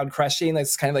crowd crushing,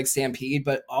 that's kind of like stampede,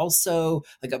 but also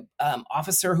like a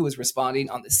officer who was responding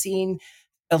on the scene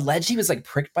alleged he was like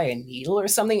pricked by a needle or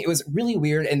something. It was really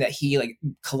weird, and that he like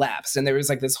collapsed, and there was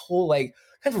like this whole like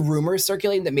kind of rumor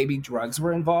circulating that maybe drugs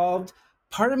were involved.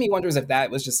 Part of me wonders if that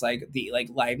was just like the like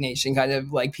Live Nation kind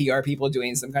of like PR people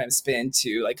doing some kind of spin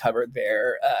to like cover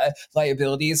their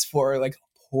liabilities for like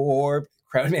poor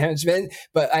crowd management,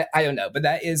 but I don't know. But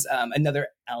that is another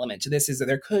element to this, is that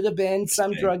there could have been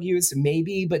some drug use,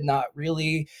 maybe, but not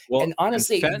really. Well, and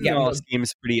honestly, fentanyl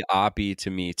seems pretty oppy to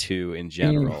me too in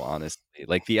general. Honestly,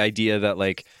 like the idea that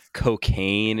like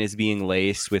cocaine is being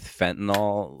laced with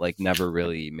fentanyl like never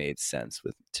really made sense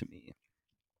to me.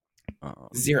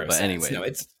 Zero sense. Anyway, no,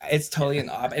 it's totally an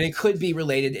op, and it could be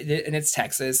related. And it's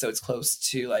Texas, so it's close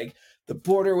to like the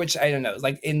border, which I don't know,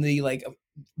 like in the like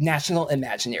national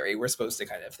imaginary, we're supposed to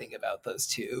kind of think about those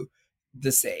two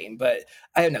the same. But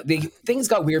I don't know, things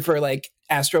got weird for like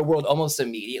Astro World almost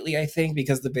immediately, I think,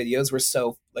 because the videos were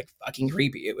so like fucking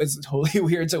creepy. It was totally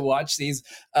weird to watch these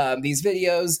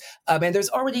videos, and there's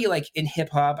already like in hip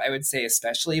hop, I would say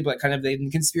especially, but kind of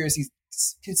in conspiracy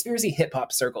hip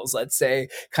hop circles, let's say,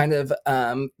 kind of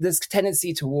this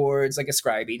tendency towards like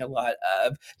ascribing a lot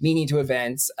of meaning to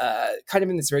events, kind of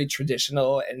in this very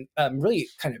traditional and really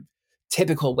kind of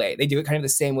typical way. They do it kind of the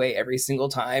same way every single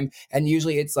time, and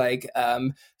usually it's like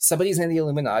somebody's in the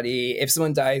Illuminati. If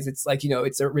someone dies, it's like,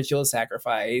 it's a ritual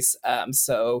sacrifice.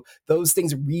 So those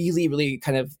things really, really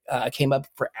kind of came up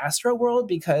for Astro World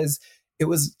because it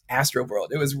was Astro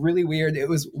World. It was really weird. It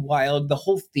was wild. The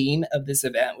whole theme of this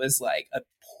event was like a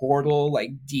portal,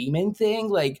 like demon thing.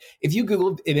 Like if you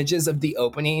Google images of the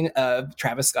opening of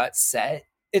Travis Scott's set,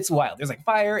 it's wild. There's like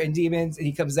fire and demons, and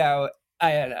he comes out.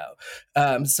 I don't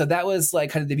know. So that was like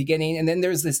kind of the beginning. And then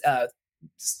there's this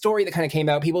story that kind of came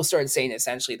out. People started saying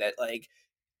essentially that like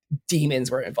demons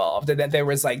were involved, and that there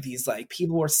was like these like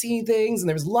people were seeing things, and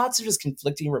there was lots of just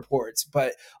conflicting reports,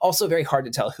 but also very hard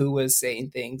to tell who was saying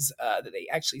things that they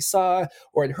actually saw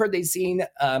or had heard they'd seen,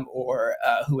 or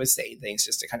who was saying things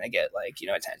just to kind of get like, you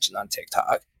know, attention on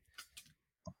TikTok.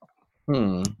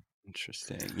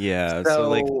 Interesting. Yeah. So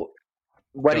like, So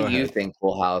what do go you ahead. think,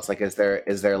 Poolhouse? Like, is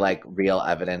there like real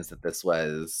evidence that this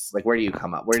was like? Where do you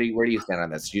come up? Where do you stand on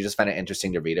this? Do you just find it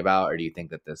interesting to read about, or do you think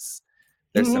that there's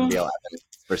some real evidence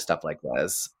for stuff like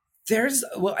this?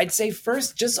 Well, I'd say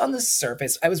first, just on the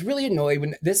surface, I was really annoyed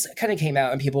when this kind of came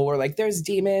out and people were like, there's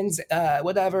demons,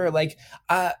 whatever. Like,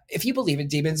 if you believe in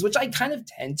demons, which I kind of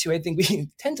tend to, I think we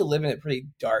tend to live in a pretty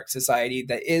dark society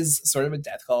that is sort of a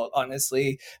death cult,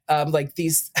 honestly. Like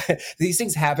these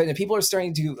things happen and people are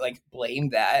starting to like blame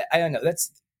that. I don't know.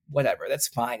 That's whatever. That's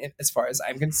fine as far as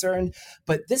I'm concerned.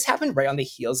 But this happened right on the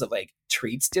heels of like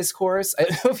Treats discourse. I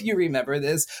don't know if you remember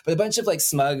this, but a bunch of like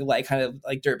smug, like kind of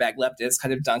like dirtbag leftists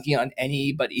kind of dunking on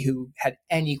anybody who had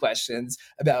any questions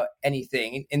about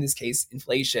anything, in this case,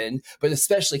 inflation, but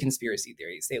especially conspiracy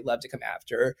theories. They love to come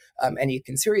after any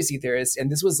conspiracy theorists.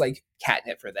 And this was like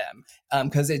catnip for them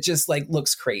because it just like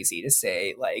looks crazy to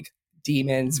say like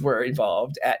demons were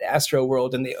involved at Astro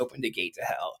World and they opened a gate to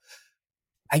hell.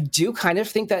 I do kind of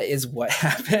think that is what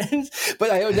happened,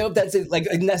 but I don't know if that's like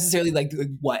necessarily like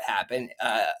what happened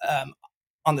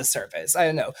on the surface. I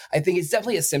don't know. I think it's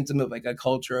definitely a symptom of like a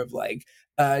culture of like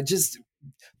just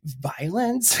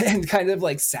violence and kind of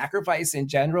like sacrifice in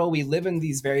general. We live in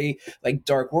these very like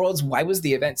dark worlds. Why was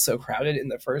the event so crowded in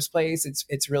the first place?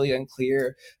 It's really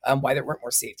unclear why there weren't more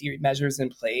safety measures in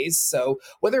place. So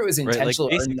whether it was intentional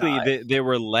Right, like basically or not, they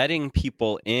were letting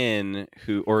people in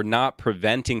who, or not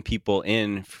preventing people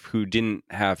in who didn't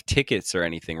have tickets or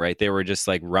anything, right? They were just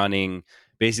like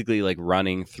basically like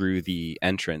running through the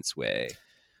entranceway.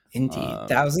 indeed,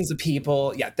 thousands of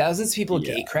people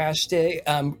gate crashed it,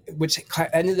 which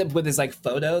ended up with this like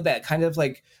photo that kind of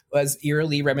like was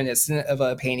eerily reminiscent of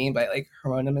a painting by like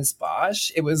Hieronymus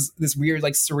Bosch. It was this weird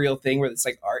like surreal thing where this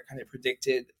like art kind of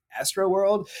predicted Astro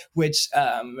World, which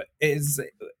is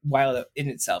wild in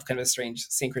itself, kind of a strange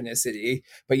synchronicity.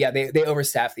 But yeah, they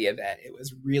overstaffed the event. It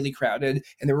was really crowded,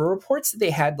 and there were reports that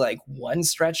they had like one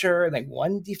stretcher, like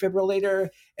one defibrillator.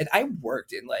 And I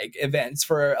worked in like events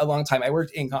for a long time. I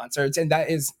worked in concerts, and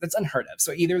that's unheard of.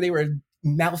 So either they were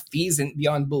malfeasant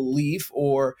beyond belief,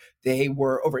 or they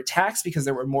were overtaxed because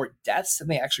there were more deaths than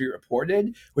they actually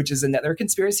reported, which is another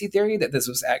conspiracy theory that this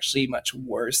was actually much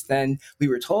worse than we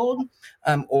were told,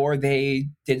 or they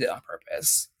did it on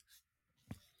purpose.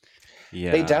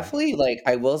 Yeah. They definitely, like,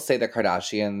 I will say the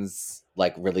Kardashians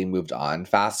like really moved on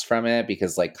fast from it,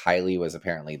 because like Kylie was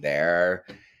apparently there,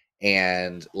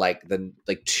 and like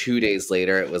 2 days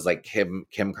later it was like Kim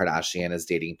Kardashian is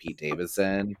dating Pete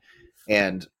Davidson.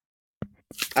 And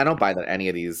I don't buy that any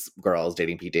of these girls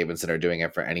dating Pete Davidson are doing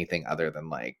it for anything other than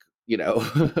like, you know,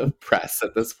 press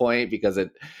at this point, because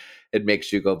it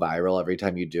makes you go viral every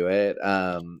time you do it.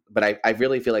 But I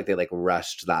really feel like they like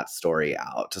rushed that story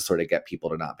out to sort of get people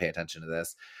to not pay attention to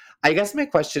this. I guess my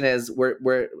question is,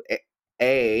 where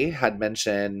A had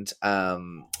mentioned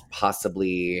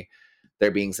possibly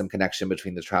there being some connection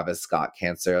between the Travis Scott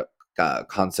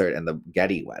concert and the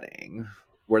Getty wedding.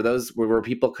 Were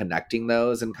people connecting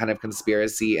those in kind of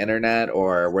conspiracy internet,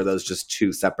 or were those just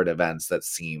two separate events that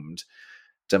seemed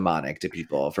demonic to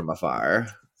people from afar?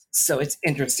 So it's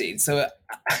interesting. So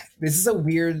this is a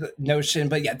weird notion,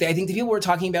 but yeah, I think the people were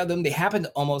talking about them. They happened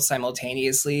almost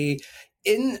simultaneously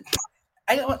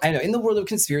I know in the world of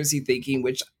conspiracy thinking,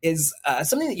 which is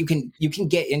something that you can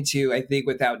get into, I think,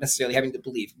 without necessarily having to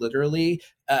believe literally,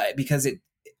 because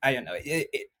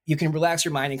you can relax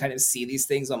your mind and kind of see these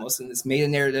things almost in this meta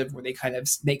narrative where they kind of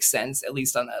make sense, at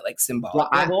least on a like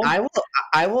symbolic level.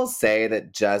 I will say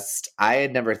that I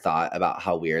had never thought about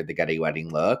how weird the Getty wedding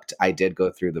looked. I did go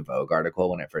through the Vogue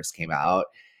article when it first came out,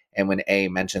 and when A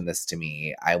mentioned this to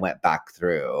me, I went back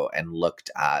through and looked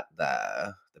at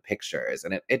the pictures,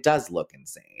 and it does look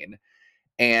insane.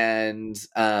 And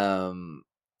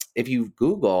if you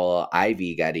Google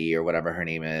Ivy Getty or whatever her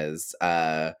name is,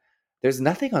 there's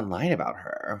nothing online about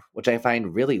her, which I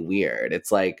find really weird.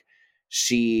 It's like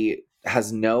she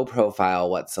has no profile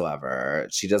whatsoever.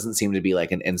 She doesn't seem to be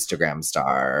like an Instagram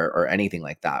star or anything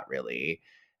like that, really.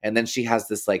 And then she has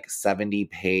this like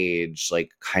 70-page,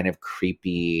 like kind of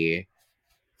creepy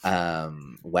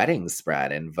wedding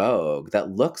spread in Vogue that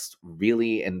looks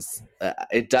really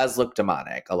it does look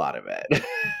demonic, a lot of it.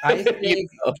 I think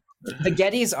the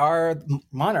Gettys are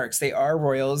monarchs. They are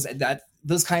royals. And that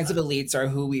those kinds of elites are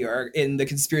who we are in the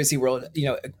conspiracy world,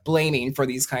 blaming for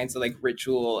these kinds of like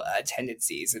ritual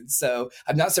tendencies. And so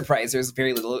I'm not surprised there's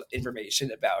very little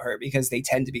information about her, because they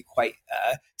tend to be quite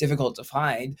difficult to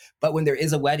find. But when there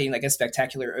is a wedding, like a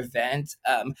spectacular event,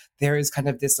 there is kind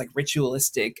of this like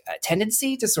ritualistic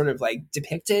tendency to sort of like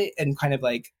depict it, and kind of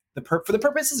like for the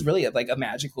purposes really of like a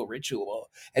magical ritual.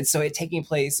 And so it taking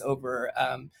place over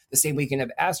the same weekend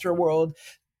of Astroworld,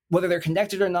 whether they're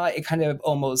connected or not, it kind of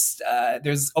almost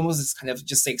there's almost this kind of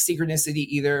just like synchronicity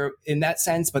either in that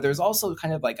sense, but there's also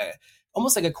kind of like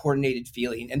almost like a coordinated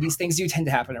feeling. And these things do tend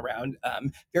to happen around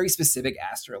very specific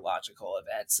astrological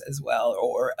events as well,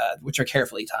 or which are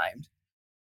carefully timed.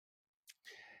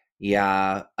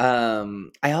 Yeah.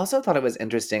 I also thought it was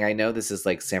interesting. I know this is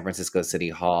like San Francisco City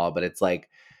Hall, but it's like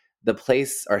the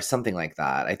place or something like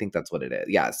that. I think that's what it is.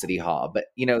 Yeah, City Hall. But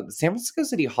San Francisco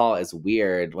City Hall is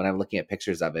weird when I'm looking at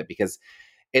pictures of it, because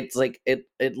it's like it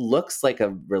looks like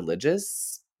a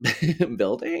religious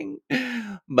building,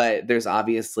 but there's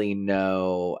obviously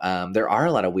no there are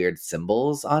a lot of weird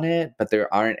symbols on it, but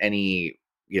there aren't any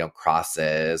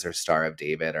crosses or Star of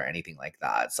David or anything like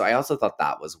that. So I also thought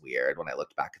that was weird when I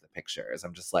looked back at the pictures.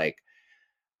 I'm just like,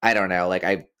 I don't know. Like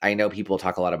I know people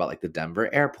talk a lot about like the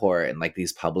Denver airport and like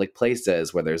these public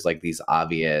places where there's like these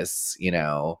obvious,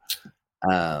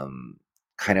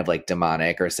 kind of like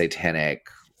demonic or satanic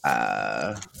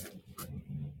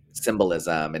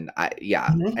symbolism. And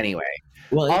anyway.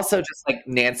 Well, Also just like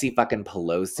Nancy fucking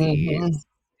Pelosi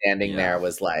standing there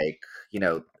was like,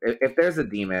 if there's a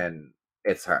demon,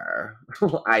 it's her.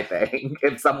 I think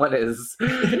if someone is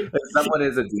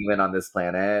a demon on this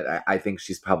planet, I think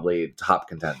she's probably top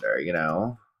contender.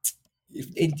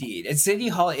 Indeed. At City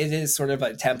Hall, it is sort of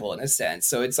a temple in a sense.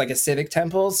 So it's like a civic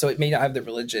temple. So it may not have the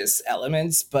religious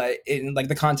elements, but in like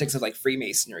the context of like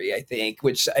Freemasonry, I think,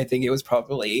 which I think it was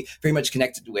probably very much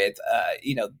connected with,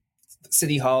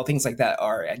 City Hall, things like that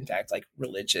are in fact like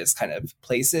religious kind of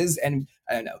places. And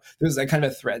I don't know, there's a kind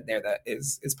of a thread there that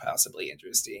is possibly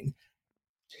interesting.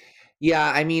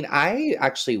 Yeah, I mean, I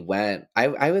actually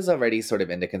I was already sort of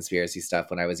into conspiracy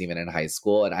stuff when I was even in high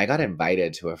school, and I got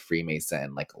invited to a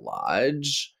Freemason like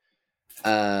lodge.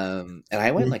 And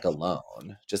I went like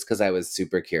alone just because I was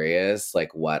super curious,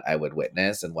 like what I would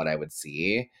witness and what I would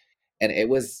see. And it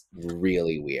was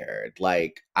really weird.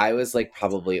 Like I was like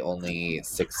probably only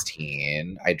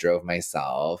 16. I drove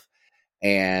myself.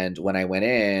 And when I went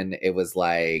in, it was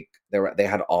like they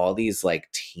had all these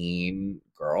like teen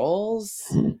girls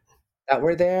that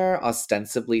were there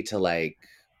ostensibly to like,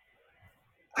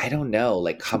 I don't know,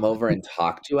 like come over and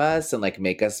talk to us and like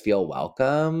make us feel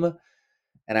welcome.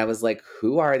 And I was like,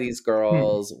 who are these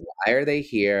girls? Why are they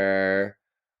here?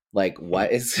 Like,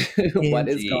 what is what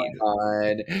is going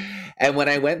on? And when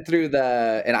I went through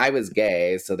and I was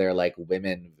gay, so they're like,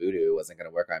 women voodoo wasn't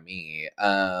going to work on me.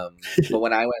 But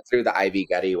when I went through the Ivy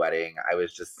Getty wedding, I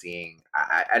was just seeing.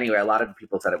 Anyway, a lot of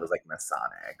people said it was like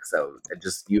Masonic. So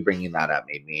just you bringing that up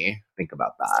made me think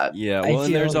about that. Yeah, well,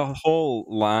 and there's a whole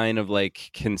line of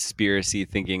like conspiracy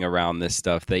thinking around this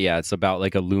stuff that, it's about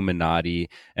like Illuminati.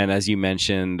 And as you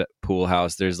mentioned,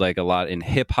 Poolhouse, there's like a lot in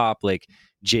hip hop, like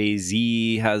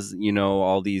Jay-Z has,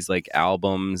 all these like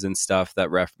albums and stuff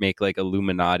that make like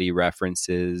Illuminati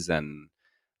references, and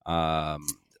a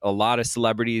lot of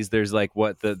celebrities, there's like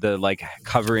what the like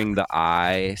covering the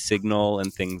eye signal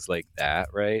and things like that,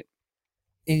 right?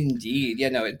 Indeed. Yeah,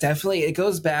 no, it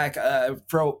goes back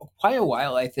for quite a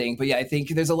while, I think. But yeah, I think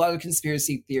there's a lot of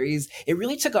conspiracy theories. It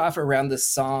really took off around the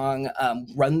song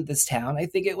Run This Town, I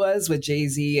think it was, with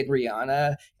Jay-Z and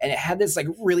Rihanna. And it had this like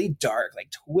really dark,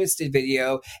 like twisted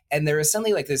video. And there was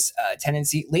suddenly like this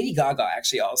tendency. Lady Gaga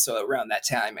actually also around that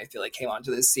time, I feel like, came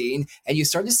onto the scene. And you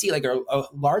start to see like a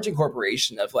large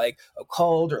incorporation of like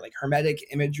occult or like hermetic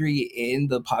imagery in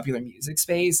the popular music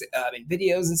space, in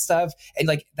videos and stuff. And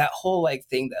like that whole like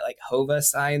thing that like Hova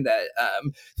sign that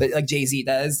like Jay-Z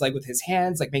does, like with his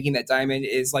hands, like making that diamond,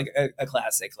 is like a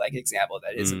classic like example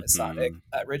that is a Masonic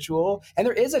ritual. And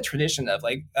there is a tradition of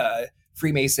like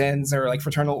Freemasons or like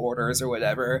fraternal orders or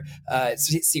whatever,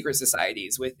 secret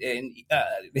societies within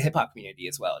the hip hop community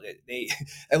as well.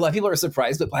 A lot of people are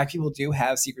surprised, but Black people do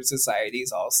have secret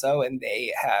societies also, and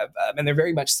they have, and they're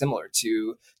very much similar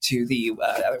to the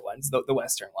other ones, the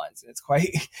Western ones. And it's quite,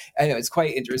 I know it's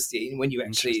quite interesting when you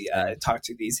actually talk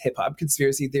to these hip hop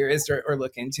conspiracy theorists or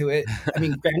look into it. I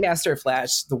mean, Grandmaster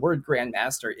Flash, the word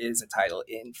Grandmaster is a title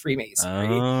in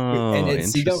Freemasonry, and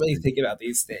it's, you don't really think about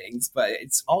these things, but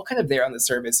it's all kind of there on the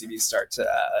surface if you start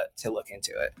to look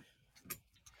into it.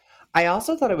 I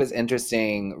also thought it was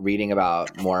interesting reading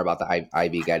more about the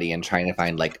Ivy Getty and trying to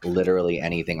find like literally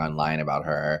anything online about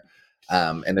her.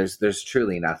 and there's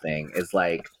truly nothing, is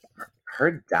like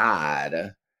her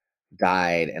dad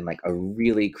died in like a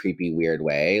really creepy weird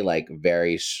way, like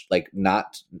very like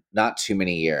not too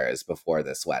many years before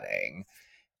this wedding.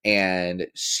 And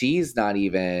she's not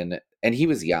even, and he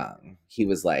was young, he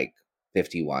was like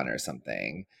 51 or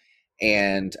something.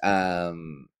 And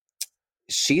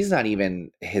she's not even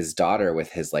his daughter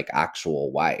with his like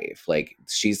actual wife, like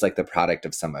she's like the product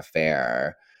of some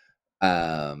affair.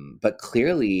 But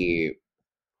clearly,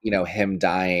 him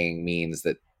dying means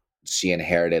that she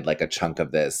inherited like a chunk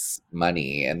of this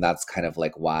money, and that's kind of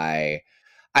like why.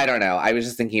 I don't know. I was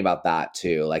just thinking about that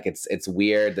too. Like it's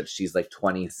weird that she's like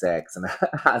 26 and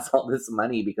has all this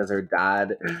money because her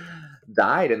dad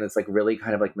died in this like really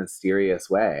kind of like mysterious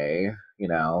way,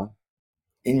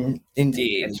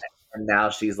 Indeed. And now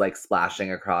she's like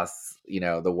splashing across,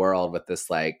 the world with this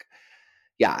like,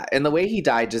 yeah. And the way he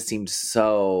died just seemed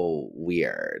so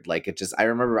weird. Like I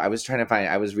remember I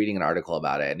was reading an article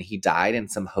about it, and he died in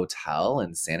some hotel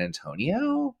in San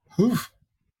Antonio.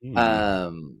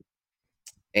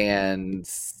 And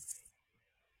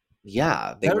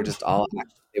yeah, they were just all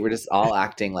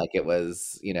acting like it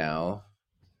was,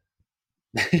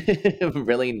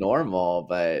 really normal.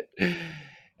 But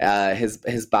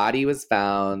his body was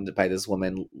found by this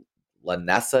woman,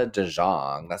 Lanessa De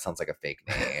Jong. That sounds like a fake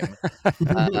name.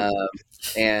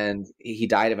 And he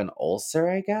died of an ulcer,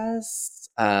 I guess.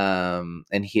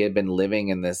 And he had been living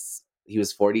in this. He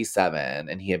was 47,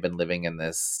 and he had been living in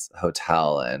this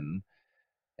hotel in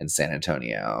San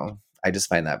Antonio. I just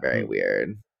find that very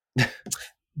weird.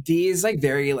 These like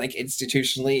very like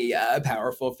institutionally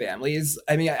powerful families.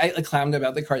 I mean, I clowned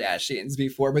about the Kardashians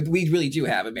before, but we really do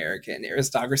have American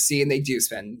aristocracy, and they do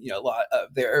spend a lot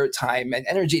of their time and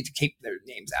energy to keep their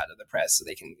names out of the press, so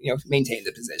they can maintain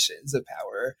the positions of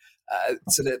power,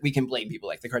 so that we can blame people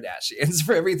like the Kardashians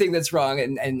for everything that's wrong,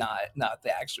 and not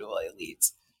the actual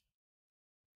elites.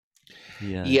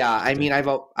 Yeah. I mean, I've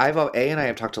and I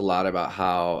have talked a lot about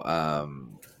how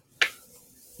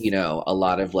a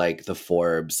lot of like the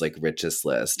Forbes like richest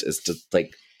list is just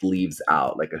like leaves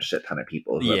out like a shit ton of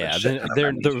people.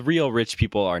 The real rich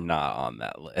people are not on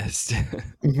that list.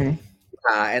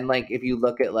 And like if you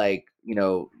look at like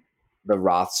the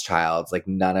Rothschilds, like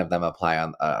none of them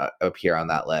appear on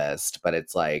that list, but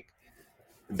it's like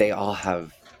they all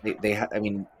have they have. I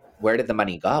mean, where did the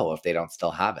money go if they don't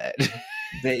still have it?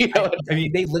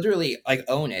 They literally like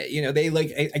own it. They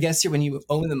like, I guess when you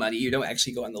own the money, you don't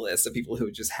actually go on the list of people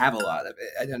who just have a lot of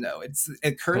it. I don't know. It's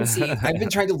a currency. I've been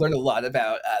trying to learn a lot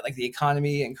about like the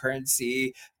economy and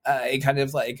currency in kind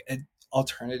of like an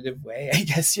alternative way, I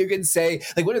guess you could say.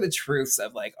 Like, what are the truths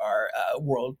of like our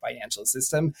world financial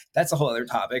system? That's a whole other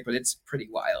topic, but it's pretty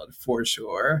wild for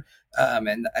sure.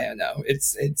 And I don't know.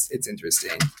 It's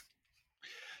interesting.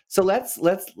 So let's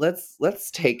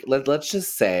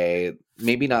just say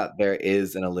maybe not there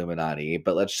is an Illuminati,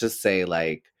 but let's just say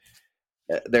like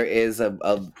there is a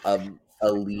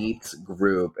elite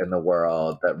group in the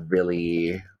world that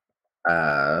really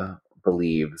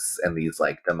believes in these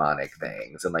like demonic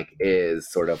things, and like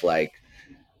is sort of like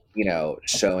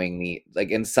showing me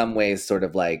like in some ways sort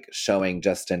of like showing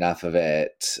just enough of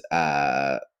it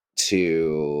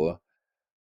to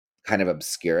kind of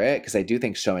obscure it, because I do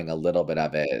think showing a little bit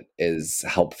of it is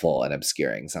helpful in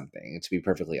obscuring something, to be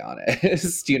perfectly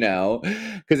honest.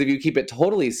 Because if you keep it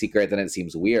totally secret, then it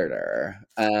seems weirder.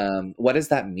 What does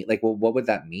that mean? Like, well, what would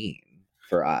that mean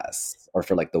for us or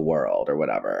for like the world or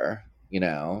whatever?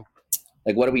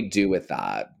 Like, what do we do with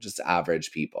that? Just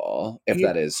average people, if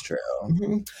that is true.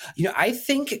 I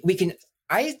think we can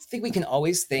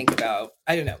always think about,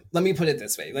 I don't know, let me put it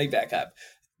this way, let me back up.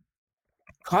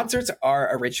 Concerts are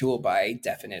a ritual by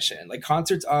definition. Like,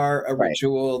 concerts are a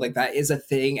ritual, like that is a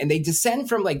thing. And they descend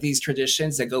from like these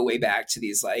traditions that go way back to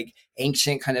these like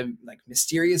ancient kind of like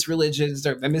mysterious religions,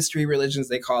 or the mystery religions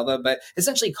they call them, but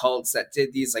essentially cults that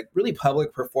did these like really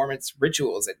public performance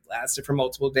rituals that lasted for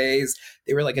multiple days.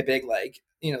 They were like a big like,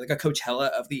 like a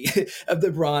Coachella of the of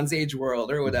the Bronze Age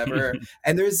world or whatever.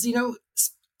 And there's,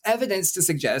 evidence to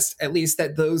suggest at least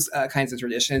that those kinds of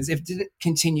traditions, if didn't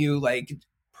continue like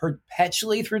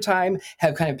perpetually through time,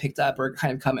 have kind of picked up or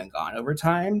kind of come and gone over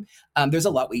time. There's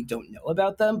a lot we don't know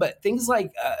about them, but things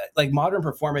like modern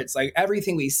performance, like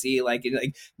everything we see, like in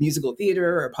like musical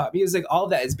theater or pop music, all of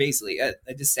that is basically a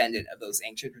descendant of those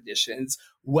ancient traditions.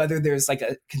 Whether there's like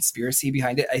a conspiracy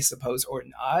behind it, I suppose, or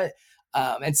not.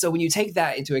 And so when you take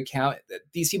that into account, that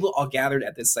these people all gathered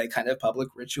at this like kind of public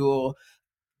ritual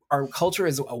our culture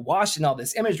is awash in all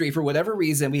this imagery. For whatever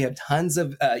reason, we have tons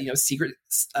of secret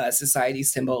society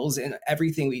symbols in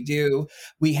everything we do.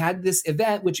 We had this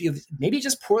event, which is maybe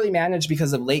just poorly managed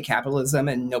because of late capitalism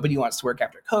and nobody wants to work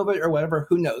after COVID or whatever,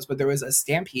 who knows, but there was a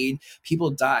stampede,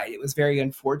 people died, it was very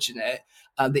unfortunate.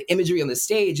 The imagery on the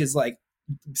stage is like,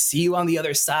 see you on the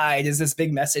other side, is this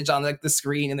big message on like the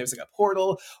screen, and there's like a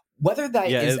portal. Whether that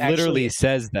is it literally actually,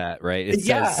 says that, right? It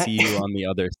says "see you on the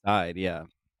other side." Yeah, and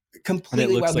it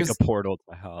completely looks wild. like a portal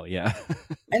to hell. Yeah.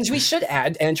 And we should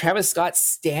add, and Travis Scott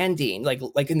standing,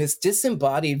 like in this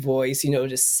disembodied voice,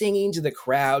 just singing to the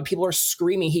crowd. People are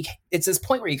screaming. It's this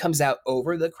point where he comes out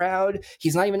over the crowd.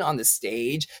 He's not even on the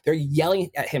stage. They're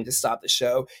yelling at him to stop the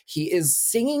show. He is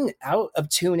singing out of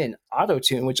tune in auto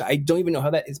tune, which I don't even know how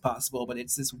that is possible. But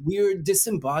it's this weird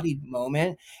disembodied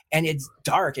moment, and it's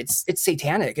dark. It's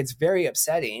satanic. It's very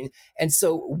upsetting. And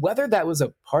so whether that was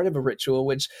a part of a ritual,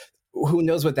 which who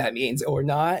knows what that means or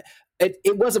not,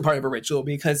 it was a part of a ritual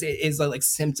because it is a like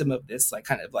symptom of this like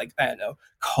kind of like, I don't know,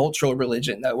 cultural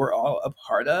religion that we're all a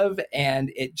part of.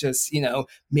 And it just,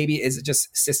 maybe is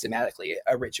just systematically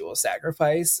a ritual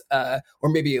sacrifice, or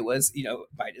maybe it was,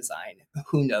 by design,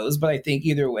 who knows? But I think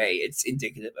either way, it's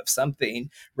indicative of something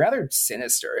rather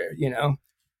sinister. Yeah.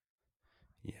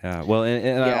 Well,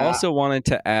 and I Yeah. also wanted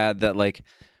to add that like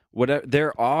whatever,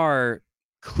 there are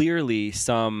clearly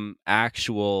some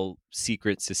actual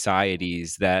secret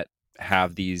societies that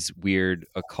have these weird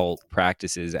occult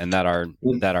practices and that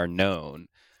are known.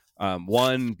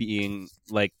 One being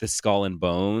like the Skull and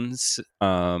Bones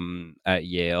at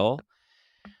Yale,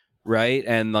 right?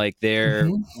 And like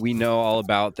we know all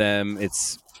about them.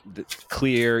 It's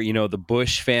clear, the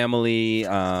Bush family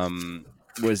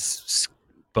was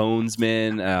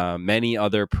bonesmen, many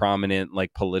other prominent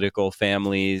like political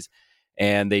families,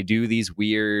 and they do these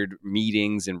weird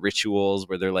meetings and rituals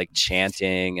where they're like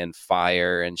chanting and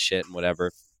fire and shit and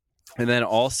whatever. And then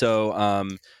also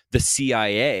the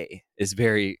CIA is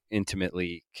very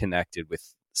intimately connected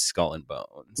with Skull and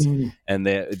Bones. And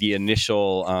the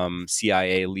initial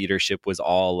CIA leadership was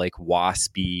all like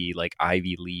waspy, like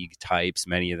Ivy League types,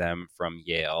 many of them from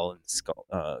Yale and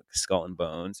Skull and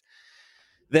Bones.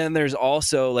 Then there's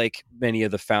also like many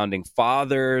of the founding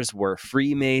fathers were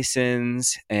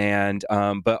Freemasons, and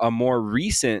but a more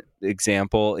recent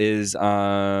example is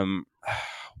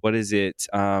what is it?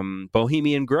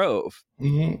 Bohemian Grove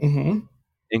in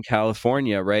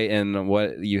California, right? And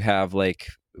what you have like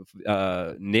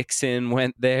Nixon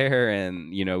went there,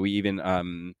 and we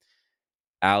even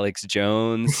Alex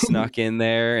Jones snuck in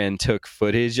there and took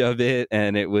footage of it,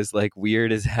 and it was like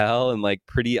weird as hell and like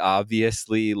pretty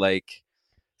obviously like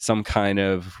some kind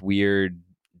of weird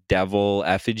devil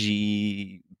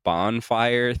effigy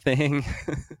bonfire thing.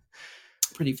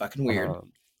 Pretty fucking weird.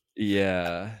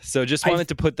 Yeah. So just wanted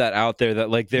to put that out there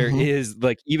that like there is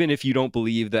like, even if you don't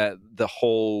believe that the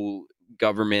whole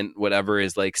government, whatever,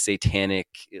 is like satanic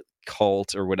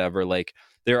cult or whatever, like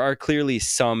there are clearly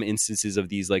some instances of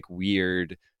these like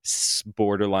weird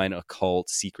borderline occult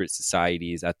secret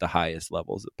societies at the highest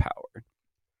levels of power.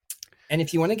 And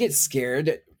if you want to get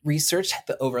scared, research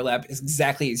the overlap is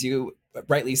exactly as you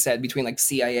rightly said between like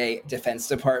CIA, Defense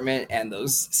Department, and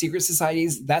those secret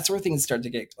societies. That's where things start to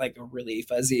get like really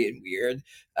fuzzy and weird.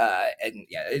 And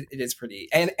yeah, it is pretty.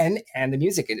 And the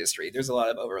music industry, there's a lot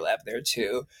of overlap there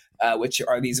too, which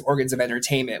are these organs of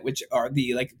entertainment, which are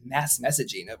the like mass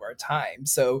messaging of our time.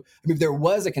 So I mean, if there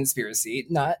was a conspiracy,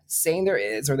 not saying there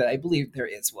is or that I believe there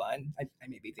is one. I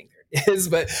maybe think there is,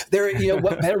 but there,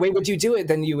 what better way would you do it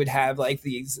than you would have like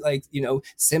these like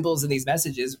symbols and these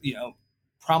messages,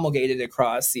 promulgated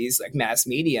across these like mass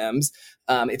mediums.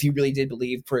 If you really did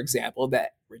believe, for example,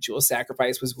 that ritual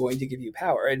sacrifice was going to give you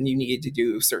power and you needed to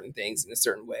do certain things in a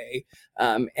certain way.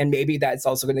 And maybe that's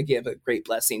also going to give a great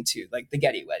blessing to like the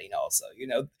Getty wedding also,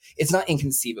 it's not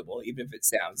inconceivable, even if it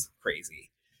sounds crazy.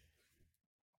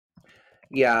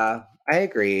 Yeah, I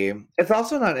agree. It's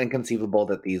also not inconceivable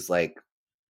that these like,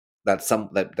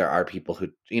 that there are people who,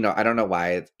 I don't know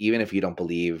why, even if you don't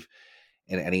believe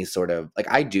in any sort of like,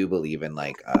 I do believe in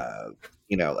like a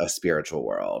spiritual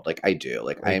world, like I do,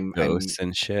 like I'm ghosts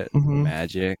and shit,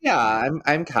 magic. Yeah,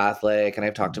 I'm Catholic, and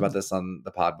I've talked about this on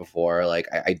the pod before. Like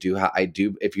I do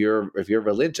if you're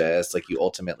religious, like you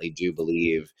ultimately do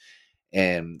believe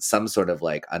in some sort of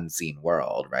like unseen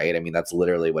world, right? I mean, that's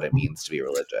literally what it means to be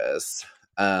religious.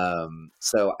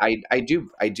 So I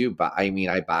do buy,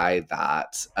 I buy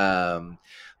that.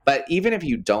 But even if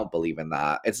you don't believe in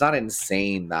that, it's not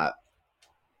insane that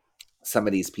some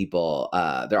of these people,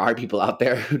 there are people out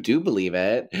there who do believe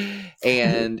it.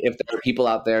 And if there are people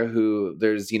out there who,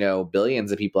 there's, you know,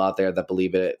 billions of people out there that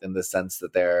believe it in the sense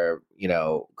that they're, you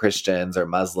know, Christians or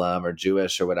Muslim or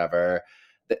Jewish or whatever,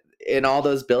 in all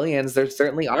those billions, there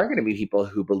certainly are going to be people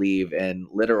who believe in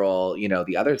literal, you know,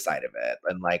 the other side of it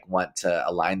and like want to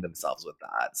align themselves with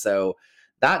that. So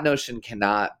that notion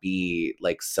cannot be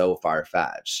like so far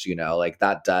fetched, you know, like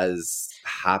that does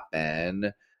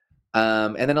happen.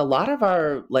 And then a lot of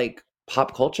our like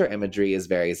pop culture imagery is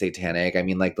very satanic. I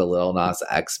mean, like the Lil Nas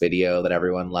X video that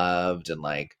everyone loved, and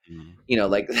like, you know,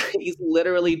 like he's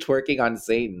literally twerking on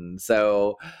Satan.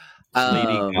 So,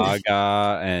 Lady um,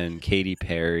 Gaga and Katy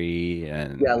Perry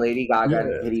and yeah, Lady Gaga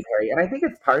and Katy Perry, and I think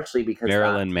it's partially because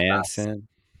Marilyn that's Manson.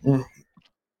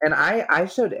 and I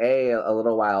showed a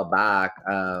little while back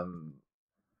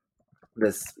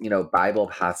this, you know, Bible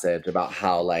passage about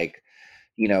how like,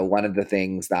 you know, one of the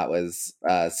things that was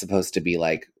supposed to be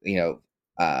like, you know,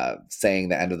 saying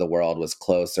the end of the world was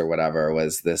close or whatever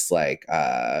was this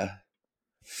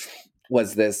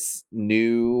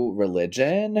new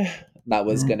religion that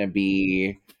was going to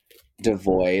be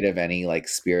devoid of any like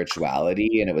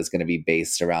spirituality, and it was going to be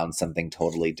based around something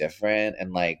totally different.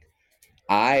 And like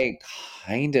I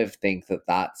kind of think that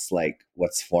that's like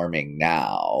what's forming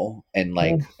now in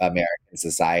like American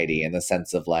society, in the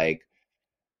sense of like,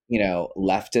 you know,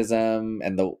 leftism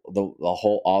and the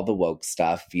whole, all the woke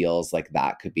stuff feels like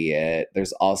that could be it.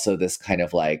 There's also this kind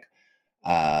of like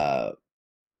uh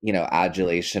you know,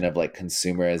 adulation of like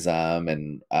consumerism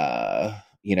and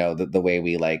you know, the way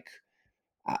we like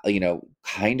you know,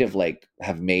 kind of like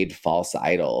have made false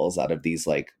idols out of these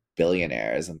like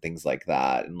billionaires and things like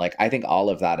that. And like I think all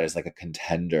of that is like a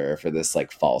contender for this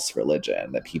like false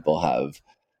religion that people have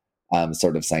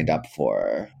sort of signed up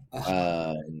for.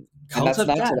 And Cult that's of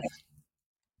not death. to,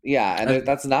 yeah, and Um,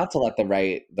 that's not to let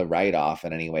the right off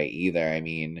in any way either. I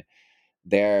mean,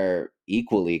 they're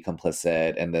equally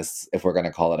complicit in this, if we're going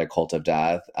to call it a cult of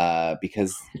death,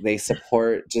 because they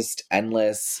support just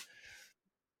endless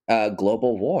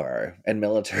global war and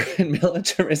military and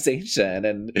militarization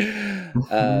and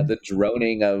the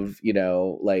droning of, you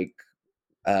know, like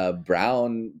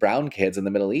brown kids in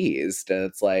the Middle East. And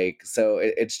it's like, so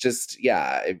it's just,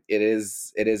 yeah, it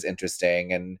is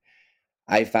interesting. And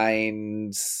I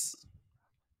find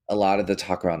a lot of the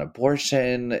talk around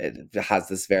abortion, it has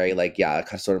this very like, yeah,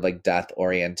 kind of sort of like death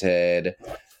oriented,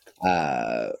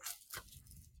 uh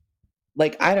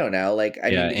like I don't know, like I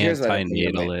Yeah, mean, here's what I'm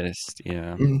thinking about antinatalist.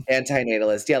 Yeah.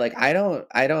 anti-natalist. Yeah, like I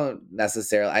don't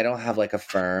necessarily, I don't have like a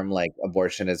firm like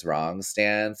abortion is wrong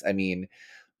stance. I mean,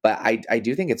 but I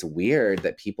do think it's weird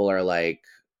that people are like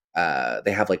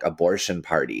they have like abortion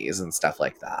parties and stuff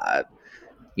like that.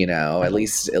 You know, at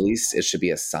least it should be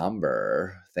a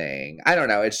somber thing. I don't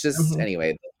know. It's just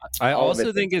anyway, I all of also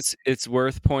it's think it's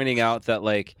worth pointing out that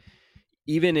like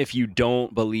even if you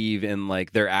don't believe in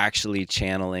like they're actually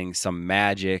channeling some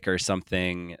magic or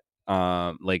something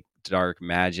like dark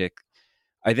magic,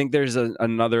 I think there's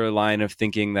another line of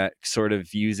thinking that sort of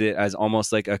views it as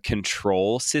almost like a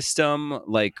control system,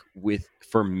 like with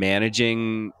for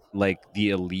managing like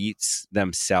the elites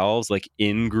themselves, like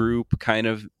in group kind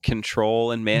of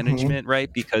control and management,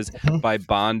 right? Because by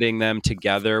bonding them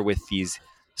together with these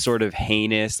sort of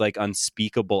heinous, like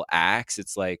unspeakable acts,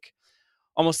 it's like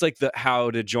almost like the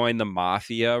how to join the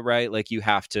mafia, right? Like you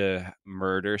have to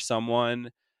murder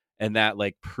someone, and that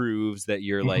like proves that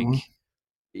you're like,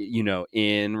 you know,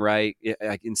 in right.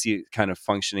 I can see it kind of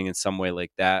functioning in some way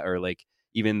like that, or like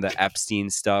even the Epstein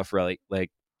stuff, or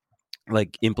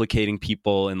like implicating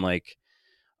people in like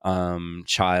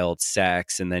child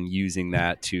sex and then using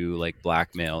that to like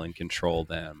blackmail and control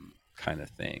them kind of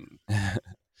thing.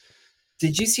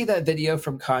 Did you see that video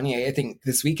from Kanye, I think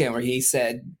this weekend, where he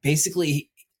said basically,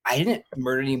 I didn't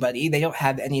murder anybody. They don't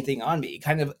have anything on me.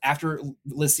 Kind of after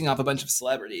listing off a bunch of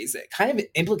celebrities, it kind of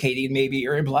implicating maybe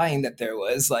or implying that there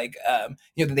was like,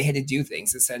 you know, that they had to do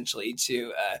things essentially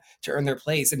to earn their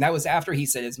place. And that was after he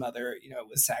said his mother, you know,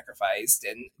 was sacrificed.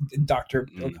 And Dr.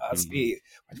 Bill Cosby.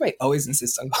 Why do I always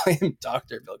insist on calling him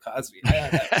Dr. Bill Cosby? I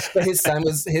don't know. But his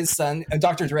son,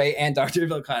 Dr. Dre and Dr.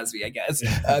 Bill Cosby, I guess,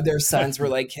 their sons were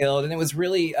like killed. And it was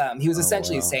really, he was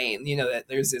essentially saying, you know, that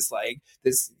there's this,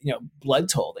 you know, blood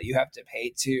toll that you have to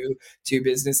pay to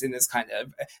business in this kind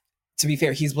of to be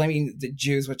fair, he's blaming the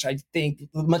Jews, which I think,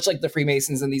 much like the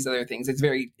Freemasons and these other things,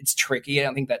 it's tricky. I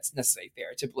don't think that's necessarily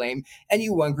fair to blame any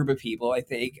one group of people. I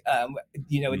think,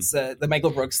 it's the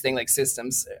Michael Brooks thing, like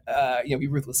systems, be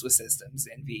ruthless with systems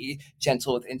and be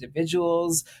gentle with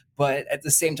individuals. But at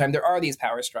the same time, there are these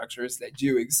power structures that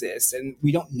do exist, and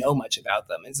we don't know much about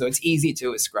them. And so it's easy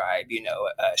to ascribe,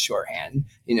 shorthand,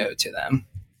 to them.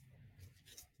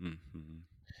 Mm-hmm.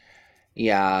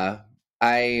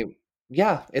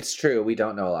 Yeah, it's true. We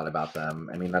don't know a lot about them.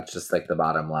 I mean, that's just like the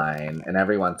bottom line. And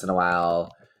every once in a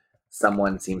while,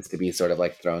 someone seems to be sort of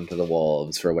like thrown to the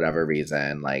wolves for whatever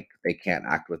reason. Like they can't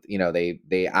act with,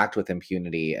 they act with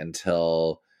impunity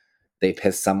until they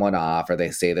piss someone off or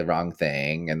they say the wrong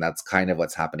thing. And that's kind of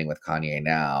what's happening with Kanye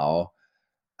now.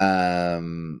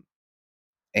 And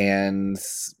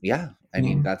yeah, I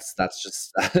mean, that's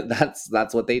just,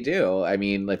 that's what they do. I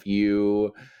mean, if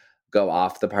you go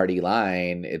off the party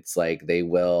line, it's like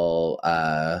they'll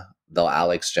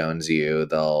Alex Jones you,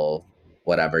 they'll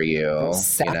whatever you,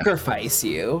 sacrifice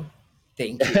you.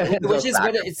 Thank you. Which is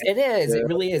what it is. It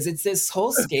really is. It's this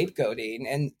whole scapegoating,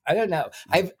 and I don't know.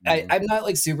 I'm not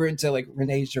like super into like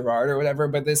Renee Girard or whatever,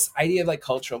 but this idea of like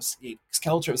cultural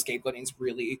scapegoating is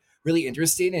really, really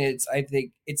interesting, and I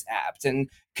think it's apt and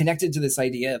connected to this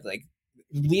idea of like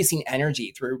releasing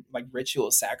energy through like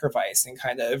ritual sacrifice and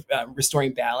kind of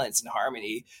restoring balance and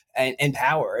harmony and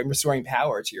power, and restoring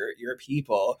power to your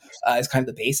people is kind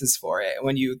of the basis for it. And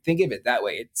when you think of it that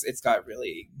way, it's got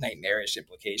really nightmarish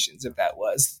implications if that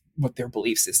was what their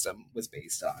belief system was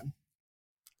based on.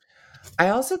 I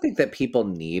also think that people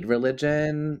need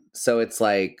religion. So it's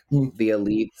like the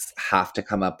elites have to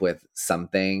come up with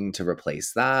something to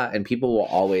replace that. And people will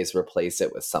always replace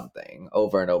it with something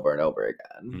over and over and over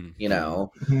again.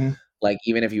 Like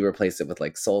even if you replace it with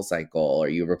like Soul Cycle, or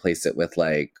you replace it with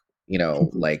like,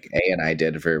 like A and I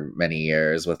did for many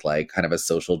years with like kind of a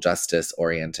social justice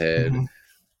oriented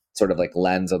sort of like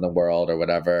lens on the world or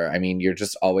whatever. I mean, you're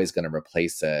just always going to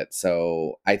replace it.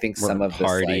 So I think some of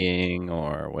partying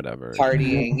or whatever.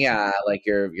 Partying, yeah, like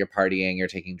you're partying, you're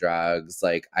taking drugs,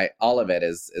 like all of it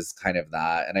is kind of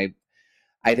that. And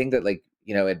I think that like,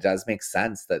 it does make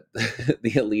sense that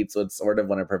the elites would sort of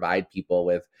want to provide people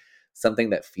with something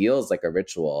that feels like a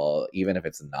ritual, even if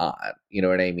it's not. You know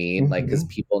what I mean? Like, because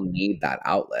people need that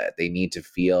outlet. They need to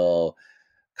feel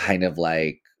kind of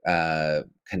like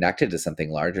connected to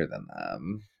something larger than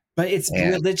them. But it's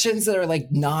religions that are like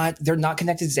they're not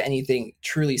connected to anything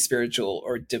truly spiritual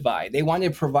or divine. They want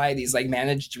to provide these like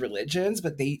managed religions,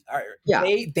 but they are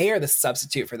the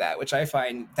substitute for that, which I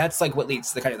find that's like what leads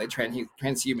to the kind of like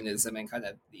transhumanism and kind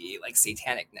of the like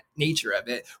satanic nature of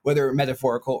it, whether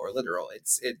metaphorical or literal.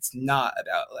 It's not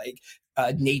about like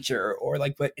nature or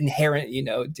like what inherent,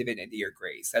 divinity or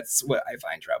grace. That's what I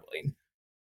find troubling.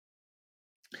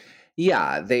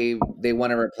 Yeah, they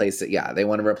want to replace it. Yeah, they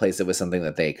want to replace it with something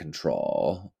that they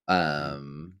control.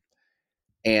 And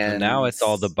now it's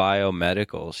all the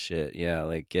biomedical shit. Yeah,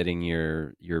 like getting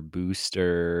your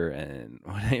booster and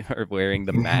or wearing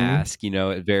the mask.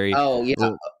 Very. Oh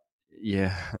yeah,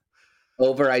 yeah.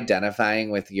 Over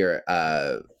identifying with your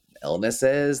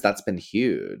illnesses, that's been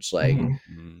huge. Like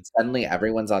suddenly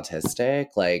everyone's autistic.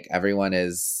 Like everyone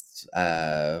is.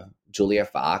 Julia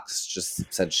Fox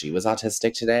just said she was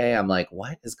autistic today. I'm like,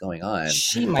 what is going on?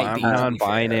 She might be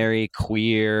non-binary,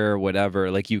 queer, whatever.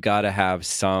 Like you got to have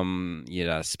some,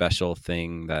 special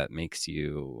thing that makes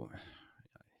you.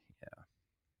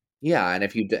 Yeah, and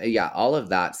if you, all of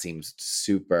that seems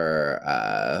super.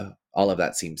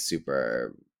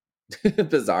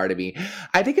 Bizarre to me.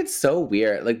 I think it's so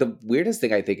weird. Like the weirdest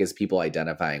thing I think is people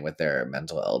identifying with their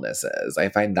mental illnesses. I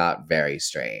find that very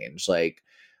strange. Like.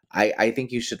 I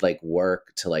think you should like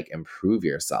work to like improve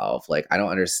yourself. Like, I don't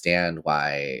understand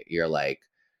why you're like,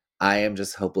 I am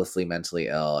just hopelessly mentally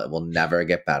ill. It will never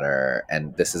get better.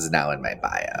 And this is now in my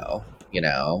bio,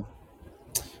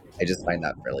 I just find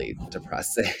that really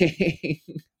depressing.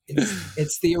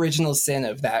 It's the original sin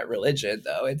of that religion,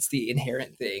 though. It's the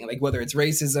inherent thing, like whether it's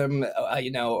racism,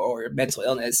 or mental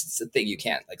illness, it's a thing you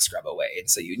can't like scrub away. And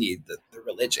so you need the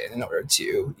religion in order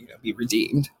to, be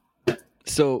redeemed.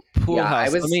 So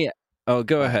Poolhouse,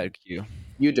 go ahead, Q.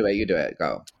 You do it.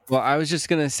 Go. Well, I was just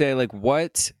gonna say, like,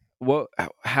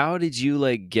 how did you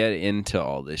like get into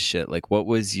all this shit? Like, what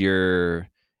was your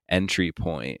entry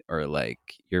point or like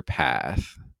your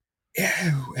path?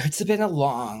 It's been a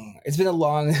long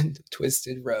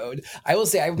twisted road. I will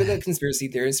say I've been a conspiracy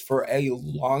theorist for a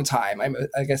long time. I'm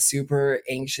a super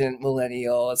ancient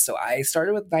millennial. So I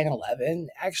started with 9/11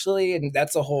 actually, and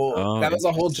that was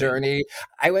a whole journey.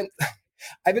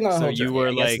 I've been on a So whole you journey, were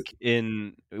I guess. like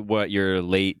in what, your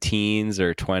late teens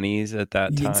or 20s at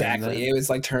that time Exactly. then? It was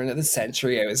like turn of the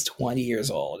century. I was 20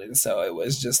 years old. And so it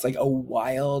was just like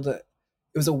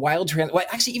it was a wild trend. Well,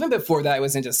 actually, even before that, I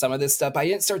was into some of this stuff. I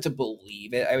didn't start to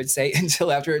believe it, I would say, until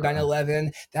after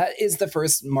 9/11. That is the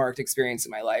first marked experience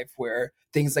in my life where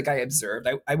things like I observed.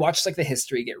 I watched like the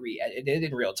history get re-edited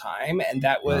in real time. And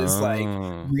that was like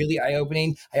Oh. really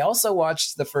eye-opening. I also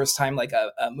watched the first time like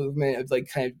a movement of like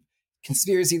kind of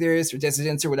conspiracy theorists or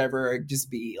dissidents or whatever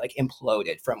just be like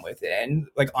imploded from within,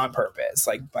 like on purpose,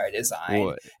 like by design.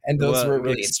 What? And those Well, were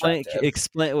really explain. instructive.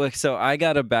 Explain. Like, so I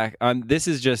gotta back. This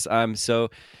is just. I'm so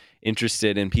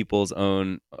interested in people's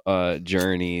own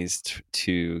journeys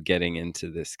to getting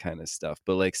into this kind of stuff.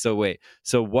 But like, so wait.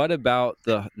 So what about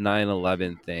the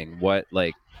 9/11 thing? What,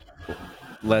 like?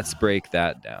 Let's break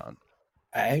that down.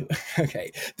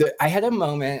 Okay. I had a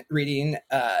moment reading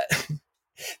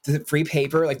the free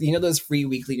paper, like those free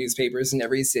weekly newspapers in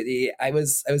every city. I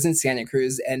was in Santa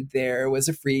Cruz, and there was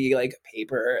a free like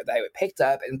paper that I picked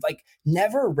up and like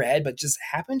never read, but just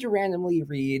happened to randomly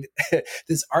read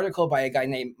this article by a guy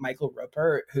named Michael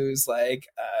Rupert, who's like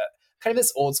kind of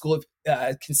this old school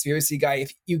conspiracy guy.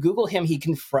 If you Google him, he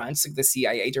confronts like, the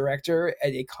CIA director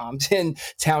at a Compton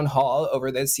town hall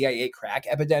over the CIA crack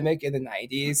epidemic in the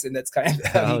 90s. And that's kind of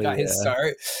how he got his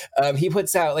start. He had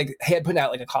put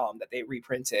out like a column that they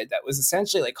reprinted that was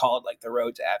essentially like called like The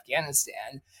Road to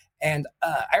Afghanistan. And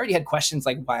I already had questions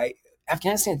like why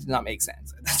Afghanistan did not make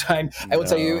sense at the time. I will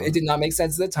tell you, it did not make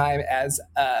sense at the time as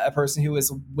a person who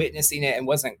was witnessing it and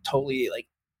wasn't totally like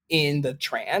in the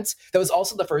trance. That was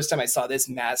also the first time I saw this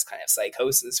mass kind of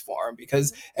psychosis form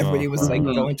because everybody was like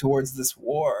going towards this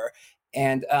war.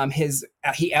 And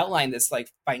he outlined this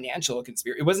like financial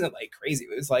conspiracy. It wasn't like crazy.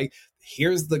 It was like,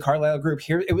 here's the Carlyle Group.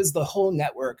 Here, it was the whole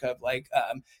network of like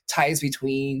ties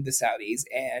between the Saudis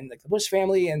and like the Bush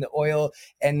family and the oil.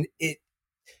 And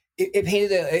it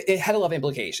had a lot of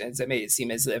implications. It made it seem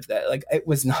as if that like it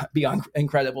was not beyond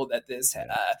incredible that this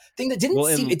thing that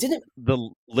didn't the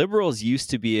liberals used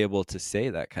to be able to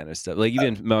say that kind of stuff. Like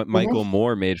even Michael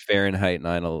Moore made Fahrenheit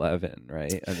 9/11,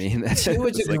 right? I mean, to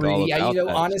a degree, like yeah.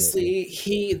 Honestly,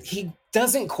 he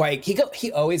doesn't quite.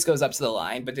 He always goes up to the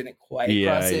line, but didn't quite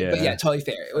cross it. But yeah, totally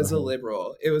fair. It was a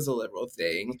liberal. It was a liberal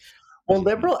thing. Well,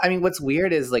 liberal, I mean, what's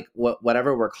weird is like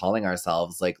whatever we're calling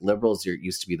ourselves, like liberals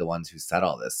used to be the ones who said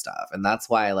all this stuff. And that's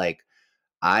why like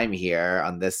I'm here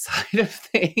on this side of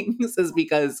things is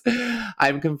because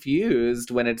I'm confused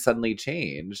when it suddenly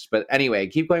changed. But anyway,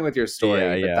 keep going with your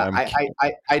story.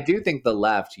 I do think the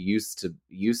left used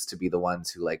to be the ones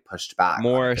who like pushed back.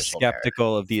 More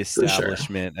skeptical of the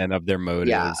establishment and of their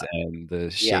motives and the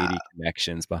shady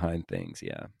connections behind things.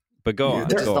 Yeah. But go on.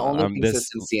 There's the only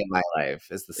consistency in my life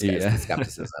is the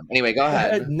skepticism. Anyway, go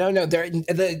ahead. No,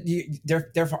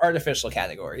 they're for artificial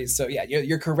categories. So yeah,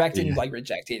 you're correct in like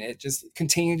rejecting it. Just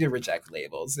continue to reject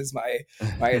labels is my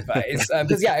advice.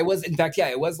 Because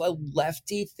it was a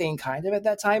lefty thing kind of at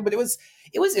that time, but it was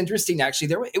interesting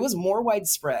actually. It was more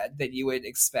widespread than you would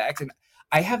expect. And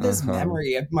I have this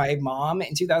memory of my mom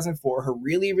in 2004, her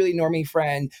really, really normie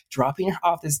friend dropping her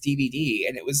off this DVD,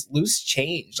 and it was loose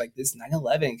change, like this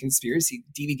 9/11 conspiracy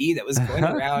DVD that was going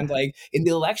around like in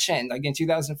the election, like in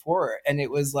 2004. And it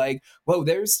was like, whoa,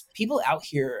 there's people out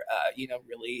here,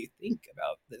 really think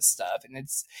about this stuff. And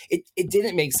it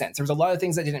didn't make sense. There was a lot of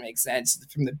things that didn't make sense,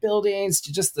 from the buildings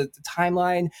to just the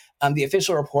timeline. The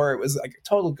official report was like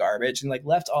total garbage and like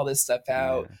left all this stuff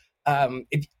out. Yeah.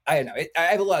 I don't know. I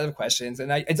have a lot of questions,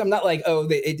 and I'm not like,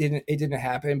 it didn't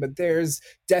happen, but there's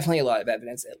definitely a lot of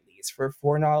evidence, at least for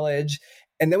foreknowledge.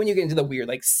 And then when you get into the weird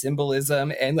like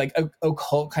symbolism and like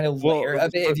occult kind of layer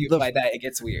of it, if you apply that, it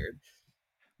gets weird.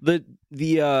 The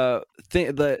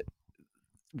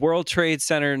World Trade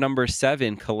Center number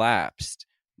 7 collapsed.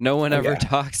 No one ever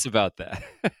talks about that.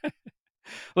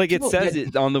 Like it says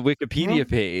it on the Wikipedia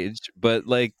page, but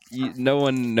like no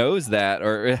one knows that,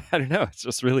 or I don't know. It's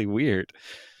just really weird.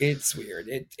 It's weird.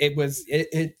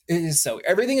 It is so,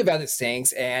 everything about it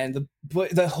stinks, and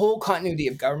the whole continuity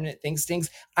of government thing stinks.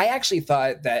 I actually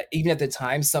thought that even at the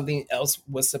time something else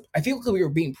was. I feel like we were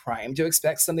being primed to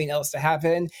expect something else to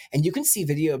happen, and you can see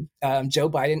video of Joe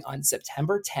Biden on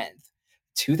September 10th,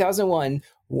 2001.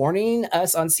 Warning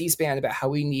us on C-SPAN about how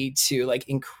we need to like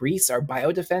increase our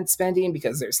biodefense spending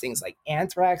because there's things like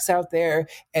anthrax out there.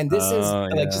 And this is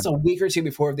like just a week or two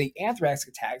before the anthrax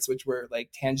attacks, which were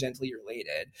like tangentially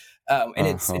related. And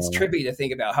it's trippy to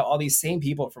think about how all these same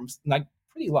people from like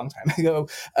pretty long time ago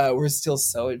were still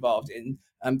so involved in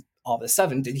all of a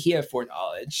sudden did he have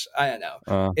foreknowledge? I don't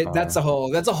know. That's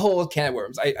Uh-huh. a whole can of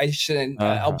worms. I shouldn't.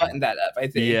 I'll Uh-huh. button that up, I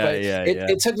think. Yeah, But yeah, it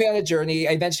yeah. took me on a journey.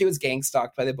 I eventually was gang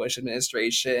stalked by the Bush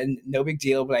administration. No big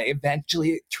deal. But I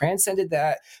eventually transcended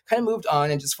that, kind of moved on,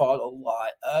 and just followed a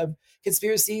lot of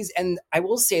conspiracies. And I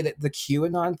will say that the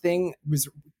QAnon thing was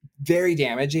very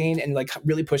damaging and like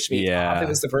really pushed me off. It Yeah.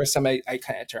 was the first time I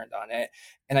kind of turned on it,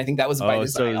 and I think that was by Oh,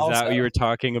 so design. is that what you Also, were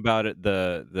talking about? It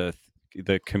the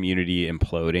community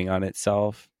imploding on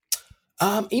itself?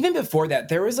 even before that,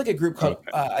 there was like a group called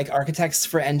Okay. like Architects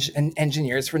for and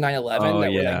Engineers for 9/11 Oh that were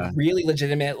like yeah. really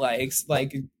legitimate like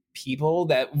people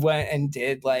that went and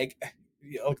did like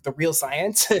the real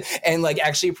science and like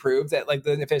actually proved that like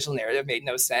the official narrative made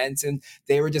no sense and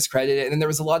they were discredited. And then there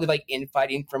was a lot of like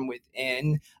infighting from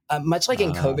within. Much like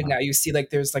in COVID now, you see like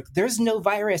there's no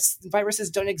virus, viruses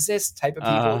don't exist type of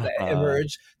people that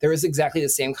emerge. There was exactly the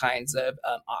same kinds of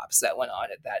ops that went on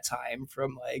at that time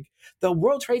from like the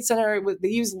World Trade Center. They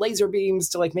used laser beams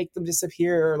to like make them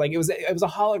disappear. Like it was a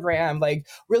hologram, like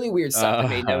really weird stuff that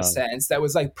made no sense. That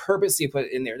was like purposely put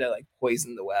in there to like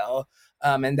poison the well.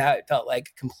 And that felt like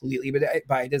completely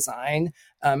by design.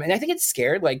 And I think it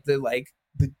scared like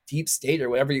the deep state or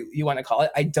whatever you want to call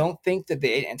it. I don't think that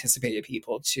they anticipated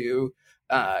people to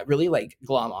really like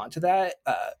glom onto that.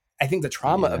 I think the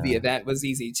trauma of the event was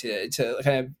easy to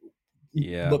kind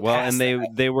of look well, past and that.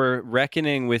 they were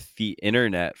reckoning with the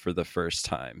internet for the first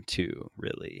time too,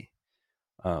 really.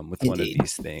 With one of Indeed.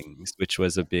 these things, which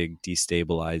was a big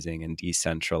destabilizing and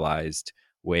decentralized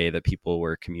way that people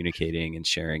were communicating and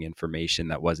sharing information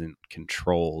that wasn't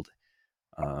controlled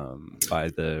by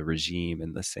the regime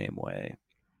in the same way.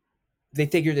 They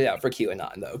figured it out for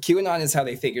QAnon, though. QAnon is how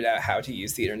they figured out how to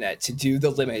use the internet to do the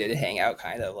limited hangout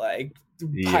kind of like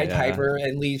Pied Piper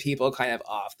and lead people kind of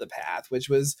off the path, which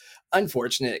was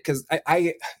unfortunate because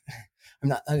I'm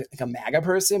not like a MAGA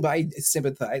person, but I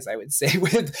sympathize, I would say,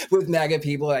 with MAGA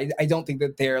people. I don't think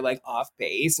that they're like off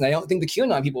base, and I don't think the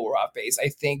QAnon people were off base. I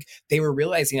think they were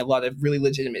realizing a lot of really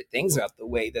legitimate things about the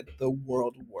way that the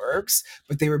world works,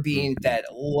 but they were being fed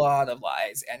a lot of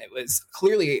lies, and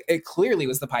it clearly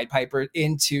was the Pied Piper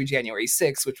into January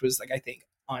 6th, which was like I think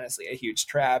honestly a huge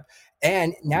trap.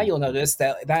 And now you'll notice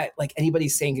that like anybody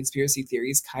saying conspiracy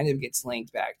theories kind of gets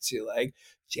linked back to like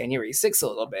January 6th a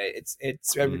little bit.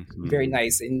 It's a very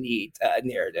nice and neat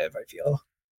narrative, I feel.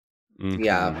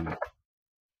 Yeah.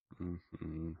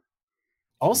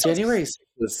 Also, January 6th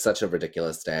was such a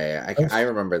ridiculous day. I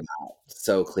remember that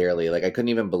so clearly. Like, I couldn't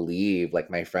even believe, like,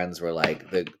 my friends were like,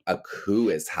 a coup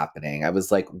is happening. I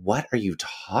was like, what are you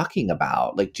talking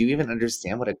about? Like, do you even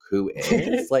understand what a coup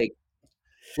is?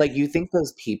 Like you think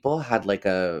those people had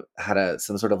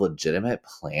some sort of legitimate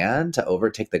plan to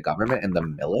overtake the government and the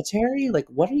military? Like,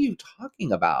 what are you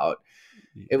talking about?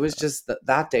 It was just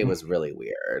that day was really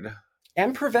weird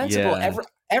and preventable. Yeah.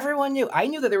 Everyone knew. I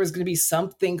knew that there was going to be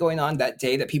something going on that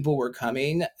day, that people were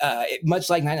coming. Much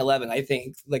like 9/11, I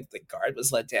think like the guard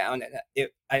was let down, and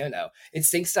I don't know. It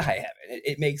sinks to high heaven.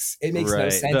 It makes no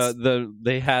sense.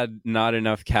 They had not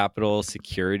enough Capitol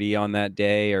security on that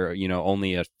day, or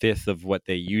only a fifth of what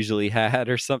they usually had,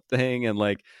 or something. And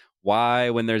like,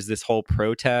 why, when there's this whole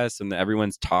protest and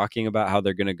everyone's talking about how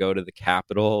they're going to go to the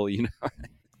Capitol,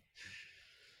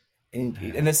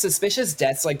 Indeed. And the suspicious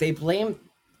deaths, like they blame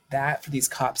that for these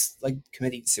cops like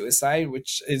committing suicide,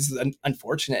 which is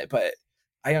unfortunate, but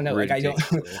I don't know.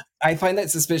 Ridiculous. Like I find that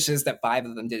suspicious that 5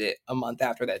 of them did it a month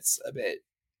after. That's a bit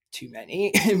too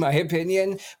many in my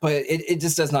opinion, but it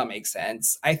just does not make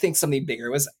sense. I think something bigger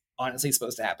was honestly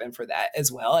supposed to happen for that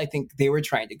as well. I think they were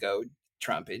trying to go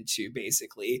Trump into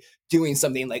basically doing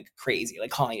something like crazy,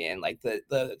 like calling in like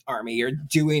the army or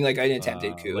doing like an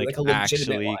attempted coup, like a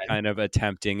legitimate one. Kind of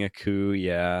attempting a coup.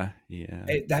 Yeah.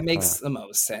 That makes the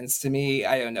most sense to me.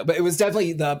 I don't know, but it was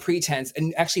definitely the pretense.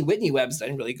 And actually, Whitney Webb's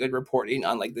done really good reporting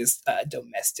on like this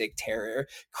domestic terror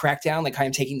crackdown, like kind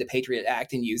of taking the Patriot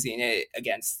Act and using it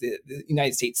against the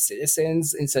United States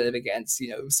citizens instead of against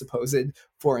supposed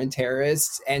foreign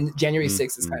terrorists. And January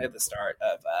 6th is kind of the start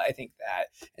of I think that,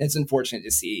 and it's unfortunate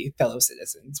to see fellow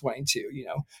citizens wanting to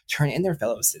turn in their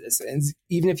fellow citizens,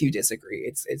 even if you disagree.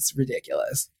 It's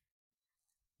ridiculous.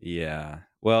 Yeah.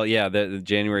 Well, yeah, the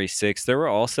January 6th, there were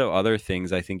also other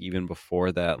things, I think, even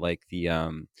before that, like the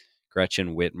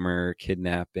Gretchen Whitmer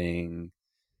kidnapping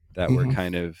that were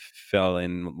kind of fell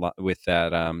in with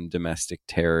that domestic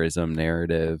terrorism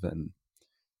narrative.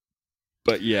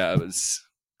 But yeah, it was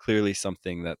clearly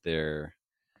something that they're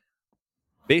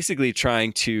basically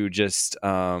trying to just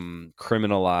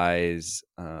criminalize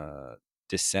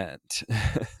dissent.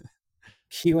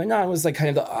 QAnon was like kind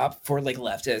of the op for like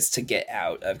leftists to get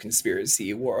out of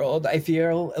conspiracy world. I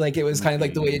feel like it was kind of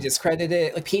like the way to discredit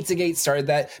it. Like Pizzagate started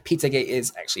that. Pizzagate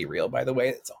is actually real, by the way.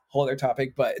 It's a whole other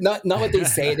topic, but not what they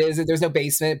say it is. There's no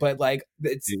basement, but like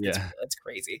it's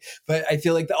crazy. But I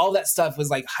feel like all that stuff was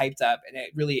like hyped up, and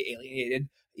it really alienated,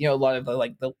 you know, a lot of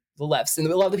the lefts and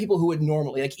a lot of the people who would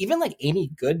normally, like, even like Amy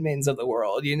Goodmans of the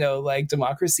world, you know, like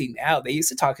Democracy Now, they used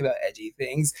to talk about edgy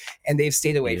things, and they've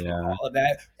stayed away from all of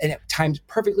that, and it timed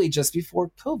perfectly just before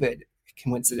COVID,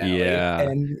 coincidentally,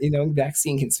 and, you know,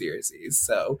 vaccine conspiracies.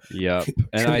 So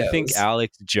and I think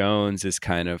Alex Jones is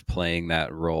kind of playing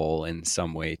that role in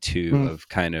some way too, of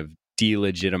kind of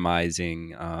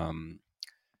delegitimizing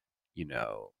you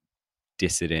know,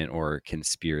 dissident or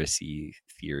conspiracy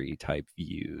theory type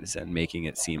views, and making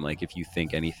it seem like if you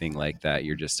think anything like that,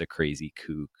 you're just a crazy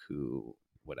kook,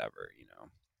 whatever, you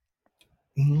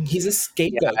know. He's a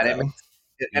scapegoat,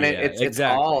 it's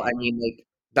exactly. all, I mean, like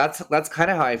that's kind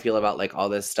of how I feel about like all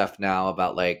this stuff now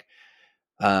about like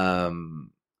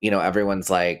you know,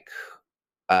 everyone's like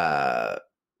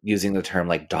using the term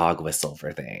like dog whistle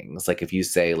for things. Like if you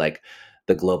say like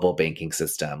the global banking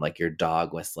system, like you're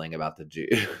dog whistling about the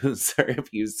Jews, or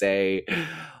if you say,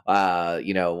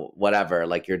 you know, whatever,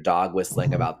 like you're dog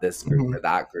whistling about this group or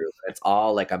that group. It's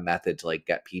all like a method to like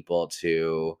get people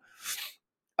to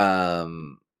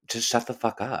just shut the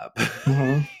fuck up.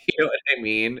 You know what I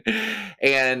mean?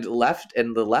 And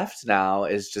the left now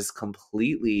is just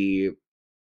completely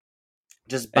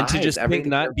just and to just think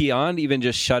not beyond even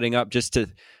just shutting up, just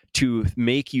to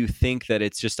make you think that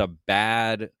it's just a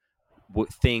bad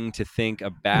thing to think, a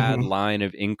bad line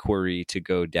of inquiry to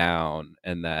go down,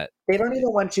 and that they don't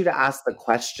even want you to ask the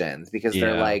questions because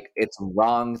they're like, it's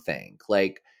wrong think.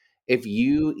 Like if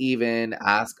you even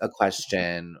ask a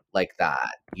question like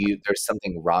that, there's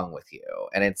something wrong with you.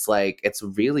 And it's like, it's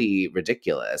really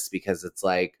ridiculous because it's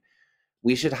like,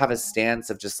 we should have a stance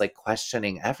of just like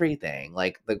questioning everything.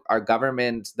 Like our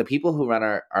government, the people who are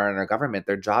in our government,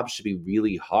 their jobs should be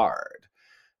really hard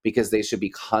because they should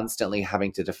be constantly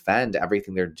having to defend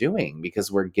everything they're doing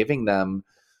because we're giving them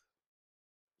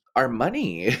our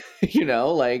money, you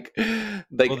know, like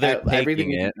well, they're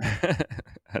everything. It.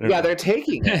 They're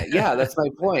taking it. Yeah, that's my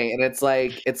point. And it's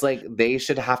like they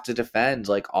should have to defend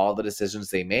like all the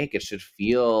decisions they make. It should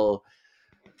feel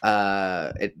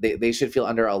they should feel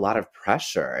under a lot of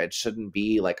pressure. It shouldn't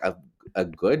be like a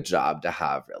good job to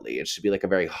have, really. It should be like a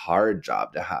very hard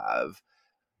job to have.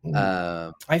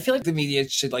 I feel like the media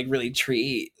should like really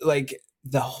treat like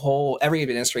every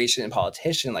administration and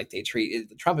politician like they treated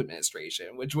the Trump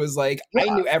administration, which was like, I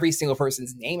knew every single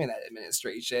person's name in that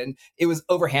administration. It was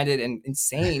overhanded and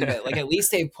insane, but like at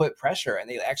least they put pressure and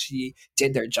they actually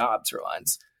did their jobs for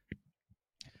once.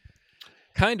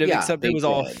 Kind of, except it was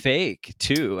all fake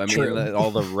too. I mean, all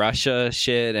the Russia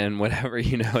shit and whatever,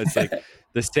 you know, it's like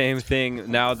the same thing.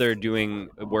 Now they're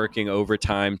working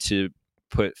overtime to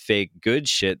put fake good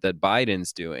shit that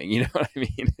Biden's doing. You know what I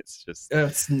mean?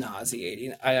 It's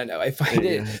nauseating. I don't know. I find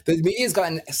the media's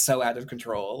gotten so out of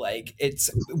control. Like it's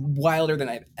wilder than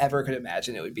I ever could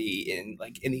imagine it would be in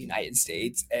the United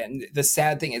States. And the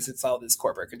sad thing is it's all this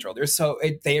corporate control.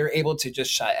 They are able to just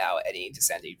shut out any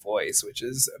dissenting voice, which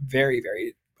is very,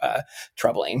 very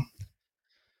troubling.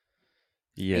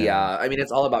 Yeah. I mean,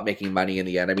 it's all about making money in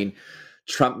the end. I mean,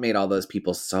 Trump made all those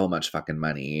people so much fucking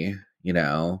money, you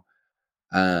know?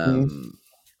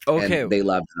 Okay. And they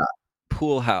loved that.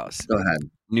 Poolhouse. Go ahead.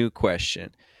 New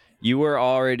question. You were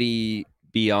already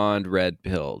beyond red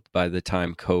pilled by the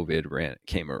time COVID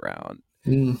came around.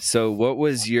 So what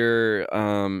was your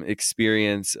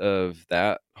experience of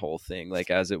that whole thing,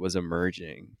 like as it was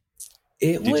emerging?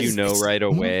 Did you know right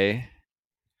away?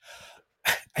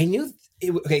 I knew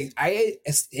I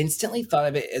instantly thought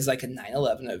of it as like a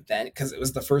 9/11 event because it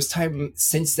was the first time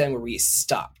since then where we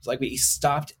stopped. Like we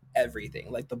stopped everything.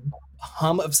 Like the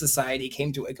hum of society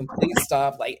came to a complete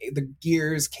stop. Like the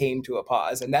gears came to a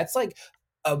pause, and that's like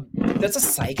that's a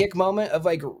psychic moment of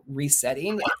like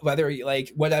resetting. Whether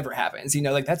like whatever happens, you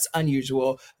know, like that's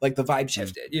unusual. Like the vibe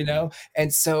shifted, you know,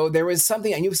 and so there was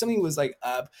something. I knew something was like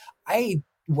up. I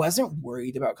wasn't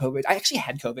worried about COVID. I actually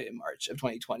had COVID in March of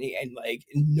 2020 and like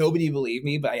nobody believed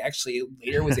me, but I actually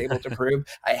later was able to prove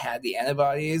I had the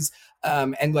antibodies.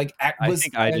 And like I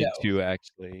think I did too,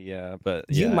 actually. Yeah, but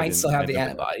you might still have the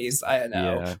antibodies. I don't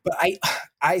know. Yeah.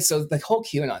 But so the whole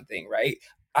QAnon thing, right?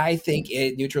 I think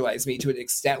it neutralized me to an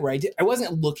extent where I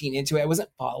wasn't looking into it. I wasn't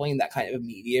following that kind of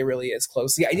media really as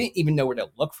closely. I didn't even know where to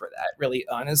look for that, really,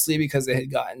 honestly, because it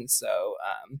had gotten so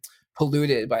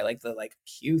polluted by like the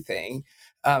Q thing.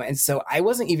 And so I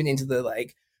wasn't even into the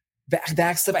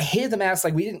vax stuff. I hated the masks.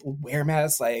 Like we didn't wear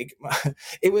masks. Like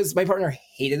it was my partner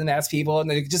hated the mask people,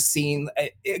 and it just seemed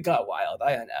it got wild.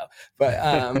 I don't know,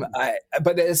 but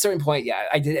but at a certain point, yeah,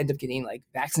 I did end up getting like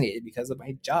vaccinated because of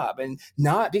my job and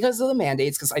not because of the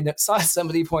mandates. Because I saw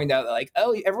somebody point out that like,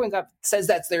 oh, everyone says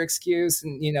that's their excuse,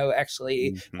 and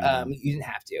actually, you didn't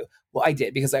have to. Well, I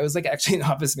did because I was like actually an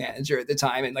office manager at the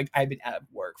time, and like I'd been out of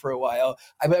work for a while.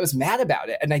 But I was mad about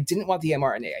it, and I didn't want the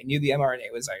mRNA. I knew the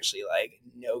mRNA was actually like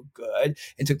no good,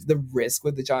 and took the risk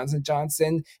with the Johnson &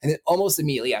 Johnson. And then almost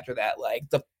immediately after that,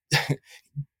 like the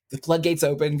the floodgates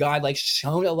opened. God like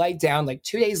shone a light down like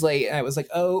 2 days late, and I was like,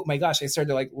 oh my gosh! I started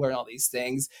to like learn all these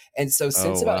things. And so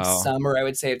since about summer, I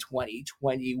would say of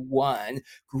 2021,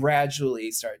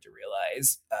 gradually started to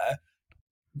realize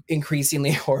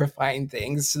increasingly horrifying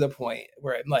things to the point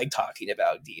where I'm like talking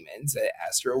about demons at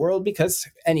Astroworld because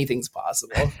anything's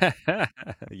possible.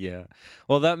 Yeah.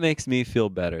 Well, that makes me feel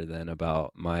better then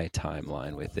about my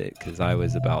timeline with it, because I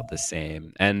was about the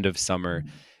same. End of summer.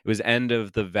 It was end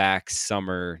of the vax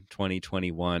summer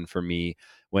 2021 for me,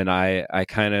 when I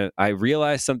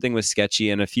realized something was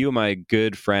sketchy, and a few of my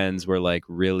good friends were like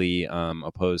really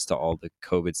opposed to all the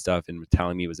COVID stuff and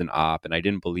telling me it was an op, and I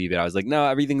didn't believe it. I was like, no,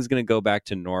 everything's going to go back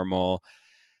to normal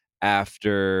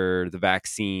after the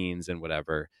vaccines and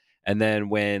whatever. And then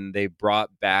when they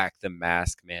brought back the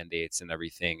mask mandates and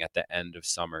everything at the end of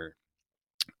summer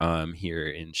here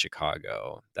in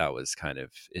Chicago, that was kind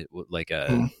of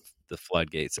the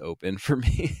floodgates open for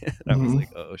me. And I was like,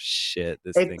 oh shit,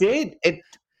 It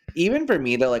even for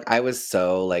me though, like I was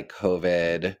so like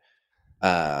COVID,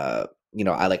 I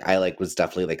was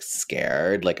definitely like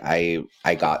scared. Like I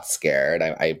got scared.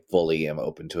 I fully am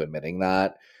open to admitting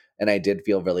that. And I did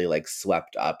feel really like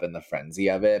swept up in the frenzy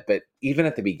of it. But even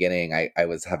at the beginning, I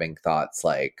was having thoughts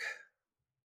like,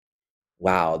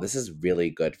 wow, this is really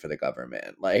good for the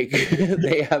government. Like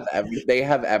they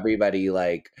have everybody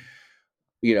like,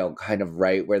 kind of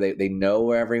right where they know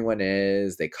where everyone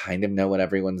is. They kind of know what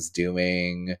everyone's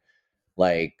doing.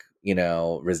 Like,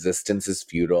 resistance is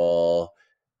futile.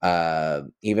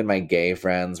 Even my gay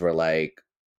friends were like,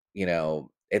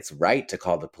 it's right to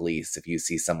call the police if you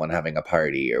see someone having a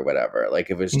party or whatever. Like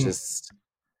it was just,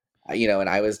 and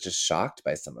I was just shocked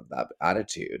by some of that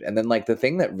attitude. And then like the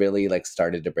thing that really like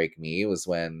started to break me was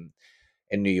when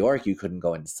in New York, you couldn't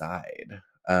go inside.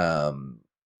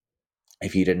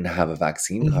 If you didn't have a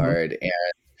vaccine card. And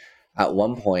at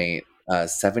one point,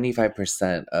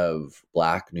 75% of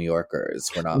Black New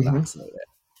Yorkers were not vaccinated.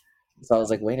 So I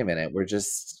was like, wait a minute, we're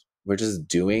just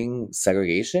doing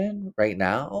segregation right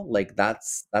now? Like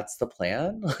that's the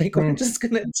plan? Like we're just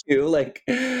gonna do like,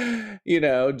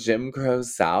 Jim Crow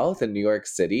South in New York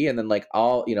City. And then like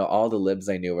all the libs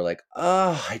I knew were like,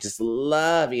 oh, I just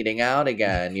love eating out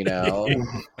again,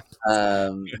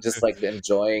 just like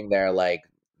enjoying their like,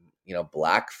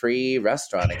 Black free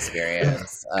restaurant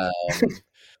experience.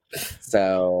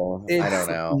 So it's I don't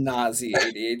know.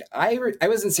 Nauseating. I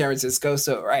was in San Francisco,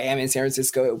 or I am in San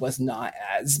Francisco. It was not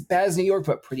as bad as New York,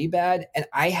 but pretty bad. And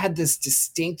I had this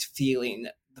distinct feeling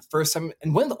the first time,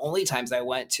 and one of the only times I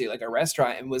went to like a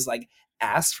restaurant and was like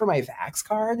asked for my vax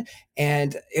card.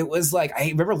 And it was like, I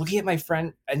remember looking at my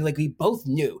friend and like we both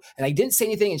knew, and I didn't say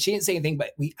anything and she didn't say anything,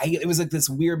 but it was like this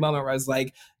weird moment where I was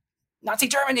like, Nazi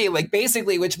Germany, like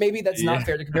basically, which maybe that's not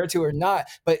fair to compare to or not,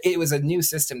 but it was a new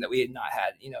system that we had not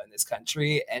had, in this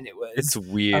country, and it was it's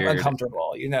weird,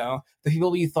 uncomfortable. The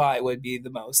people you thought would be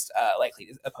the most likely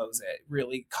to oppose it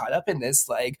really caught up in this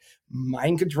like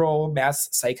mind control, mass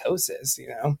psychosis.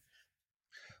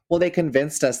 Well, they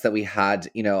convinced us that we had,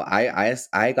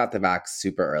 I got the vax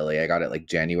super early. I got it like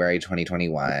January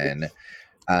 2021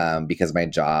 because my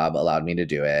job allowed me to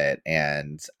do it,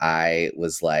 and I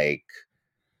was like,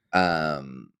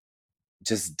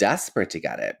 just desperate to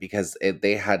get it because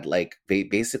they had like they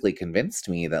basically convinced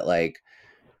me that like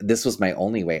this was my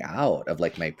only way out of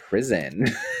like my prison.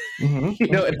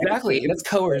 Exactly, that's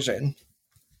coercion.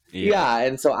 Yeah,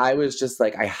 and so I was just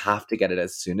like, I have to get it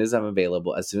as soon as I'm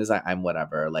available, as soon as I'm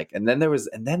whatever. Like, and then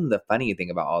the funny thing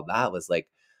about all that was like,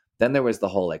 then there was the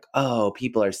whole like, oh,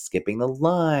 people are skipping the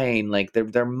line, like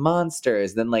they're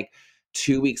monsters. Then like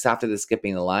 2 weeks after the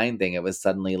skipping the line thing, it was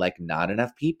suddenly like not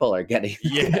enough people are getting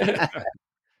it.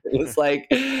 It was like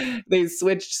they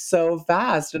switched so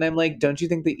fast. And I'm like, don't you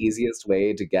think the easiest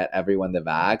way to get everyone the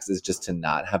vax is just to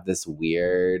not have this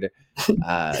weird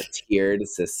tiered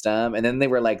system? And then they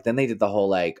did the whole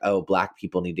like, oh, Black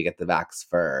people need to get the vax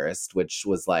first, which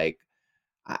was like,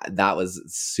 that was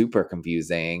super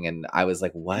confusing. And I was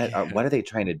like, what are they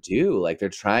trying to do? Like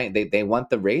they want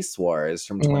the race wars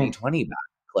from 2020 back.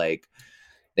 Like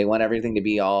they want everything to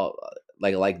be all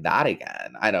like that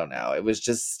again. I don't know. It was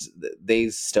just they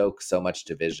stoke so much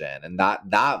division, and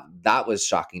that was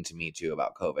shocking to me too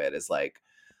about COVID. Is like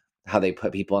how they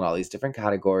put people in all these different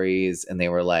categories, and they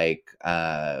were like,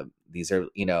 these are,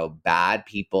 you know, bad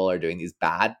people are doing these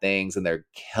bad things, and they're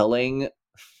killing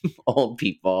old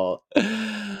people.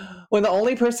 When the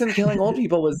only person killing old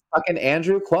people was fucking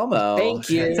Andrew Cuomo. Thank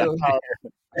you.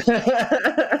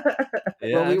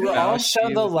 Yeah, Well, we were all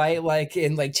shown the Fauci- light like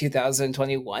in like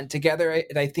 2021 together,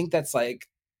 and I think that's like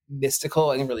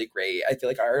mystical and really great. I feel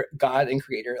like our God and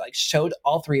Creator like showed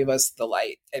all three of us the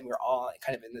light, and we're all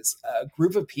kind of in this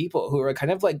group of people who are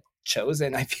kind of like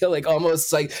chosen. I feel like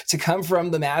almost like to come from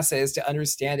the masses to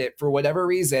understand it for whatever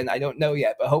reason. I don't know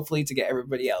yet, but hopefully to get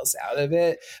everybody else out of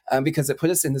it, because it put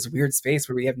us in this weird space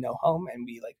where we have no home, and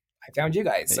we like. I found you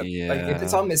guys. So, like, if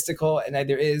it's all mystical, and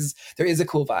there is a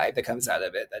cool vibe that comes out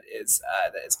of it that is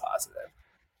positive.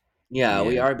 Yeah,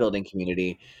 we are building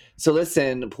community. So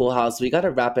listen, Poolhouse, we got to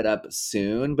wrap it up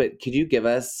soon, but could you give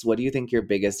us, what do you think your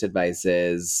biggest advice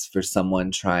is for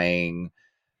someone trying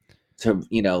to,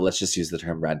 you know, let's just use the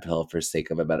term red pill for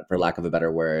for lack of a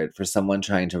better word, for someone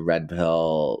trying to red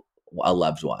pill a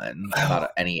loved one about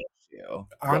any issue?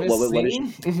 Honestly, what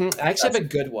is I actually have a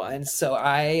good one. So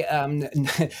I,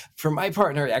 for my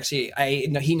partner, actually,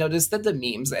 he noticed that the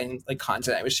memes and like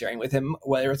content I was sharing with him,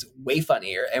 whether it's way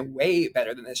funnier and way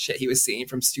better than the shit he was seeing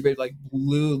from stupid like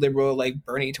blue liberal like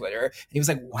Bernie Twitter. And he was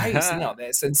like, "Why are you seeing all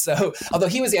this?" And so, although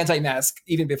he was anti-mask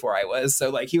even before I was, so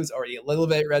like he was already a little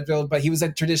bit red pilled, but he was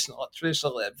a traditional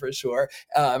lib for sure,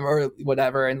 or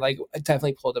whatever. And like, I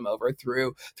definitely pulled him over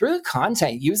through the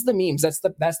content. Use the memes. That's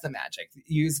the magic.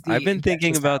 Use the. I've been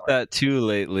thinking about that too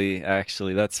lately,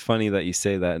 actually. That's funny that you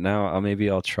say that. Now maybe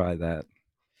I'll try that.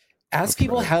 Ask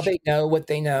people how they know what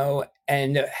they know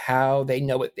and how they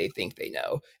know what they think they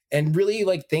know. And really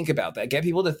like think about that. Get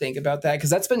people to think about that, because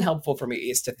that's been helpful for me,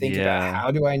 is to think about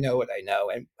how do I know what I know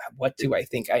and what do I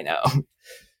think I know.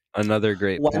 Another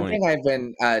great One point. thing I've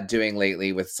been doing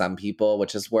lately with some people,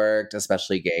 which has worked,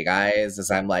 especially gay guys,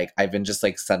 is I've been just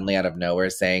like suddenly out of nowhere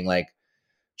saying like,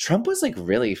 Trump was like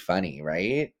really funny,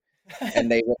 right?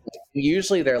 And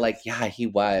usually they're like, yeah, he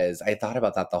was. I thought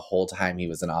about that the whole time he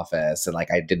was in office. And like,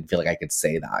 I didn't feel like I could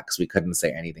say that because we couldn't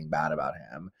say anything bad about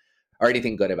him or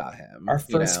anything good about him. Our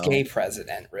first gay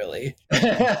president, really.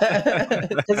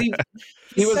 Because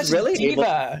he was really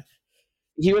diva.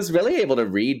 He was really able to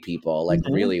read people like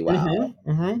really well.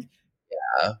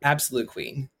 Yeah. Absolute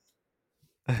queen.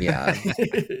 Yeah.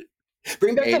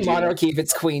 Bring back the monarchy if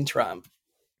it's Queen Trump.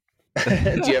 Do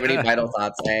you have any final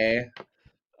thoughts, A?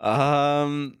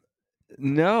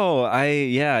 No,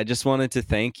 I just wanted to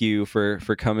thank you for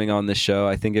coming on the show.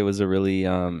 I think it was a really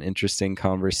interesting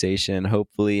conversation.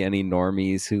 Hopefully any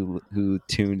normies who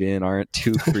tuned in aren't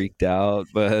too freaked out,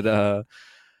 but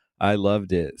I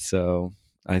loved it. So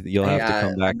you'll have to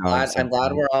come back on.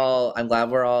 I'm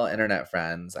glad we're all internet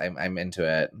friends. I'm into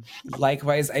it.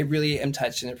 Likewise, I really am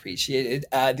touched and appreciated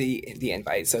the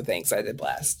invite. So thanks. I had a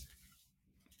blast.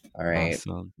 All right.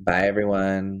 Awesome. Bye,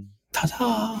 everyone.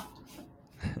 Ta-ta.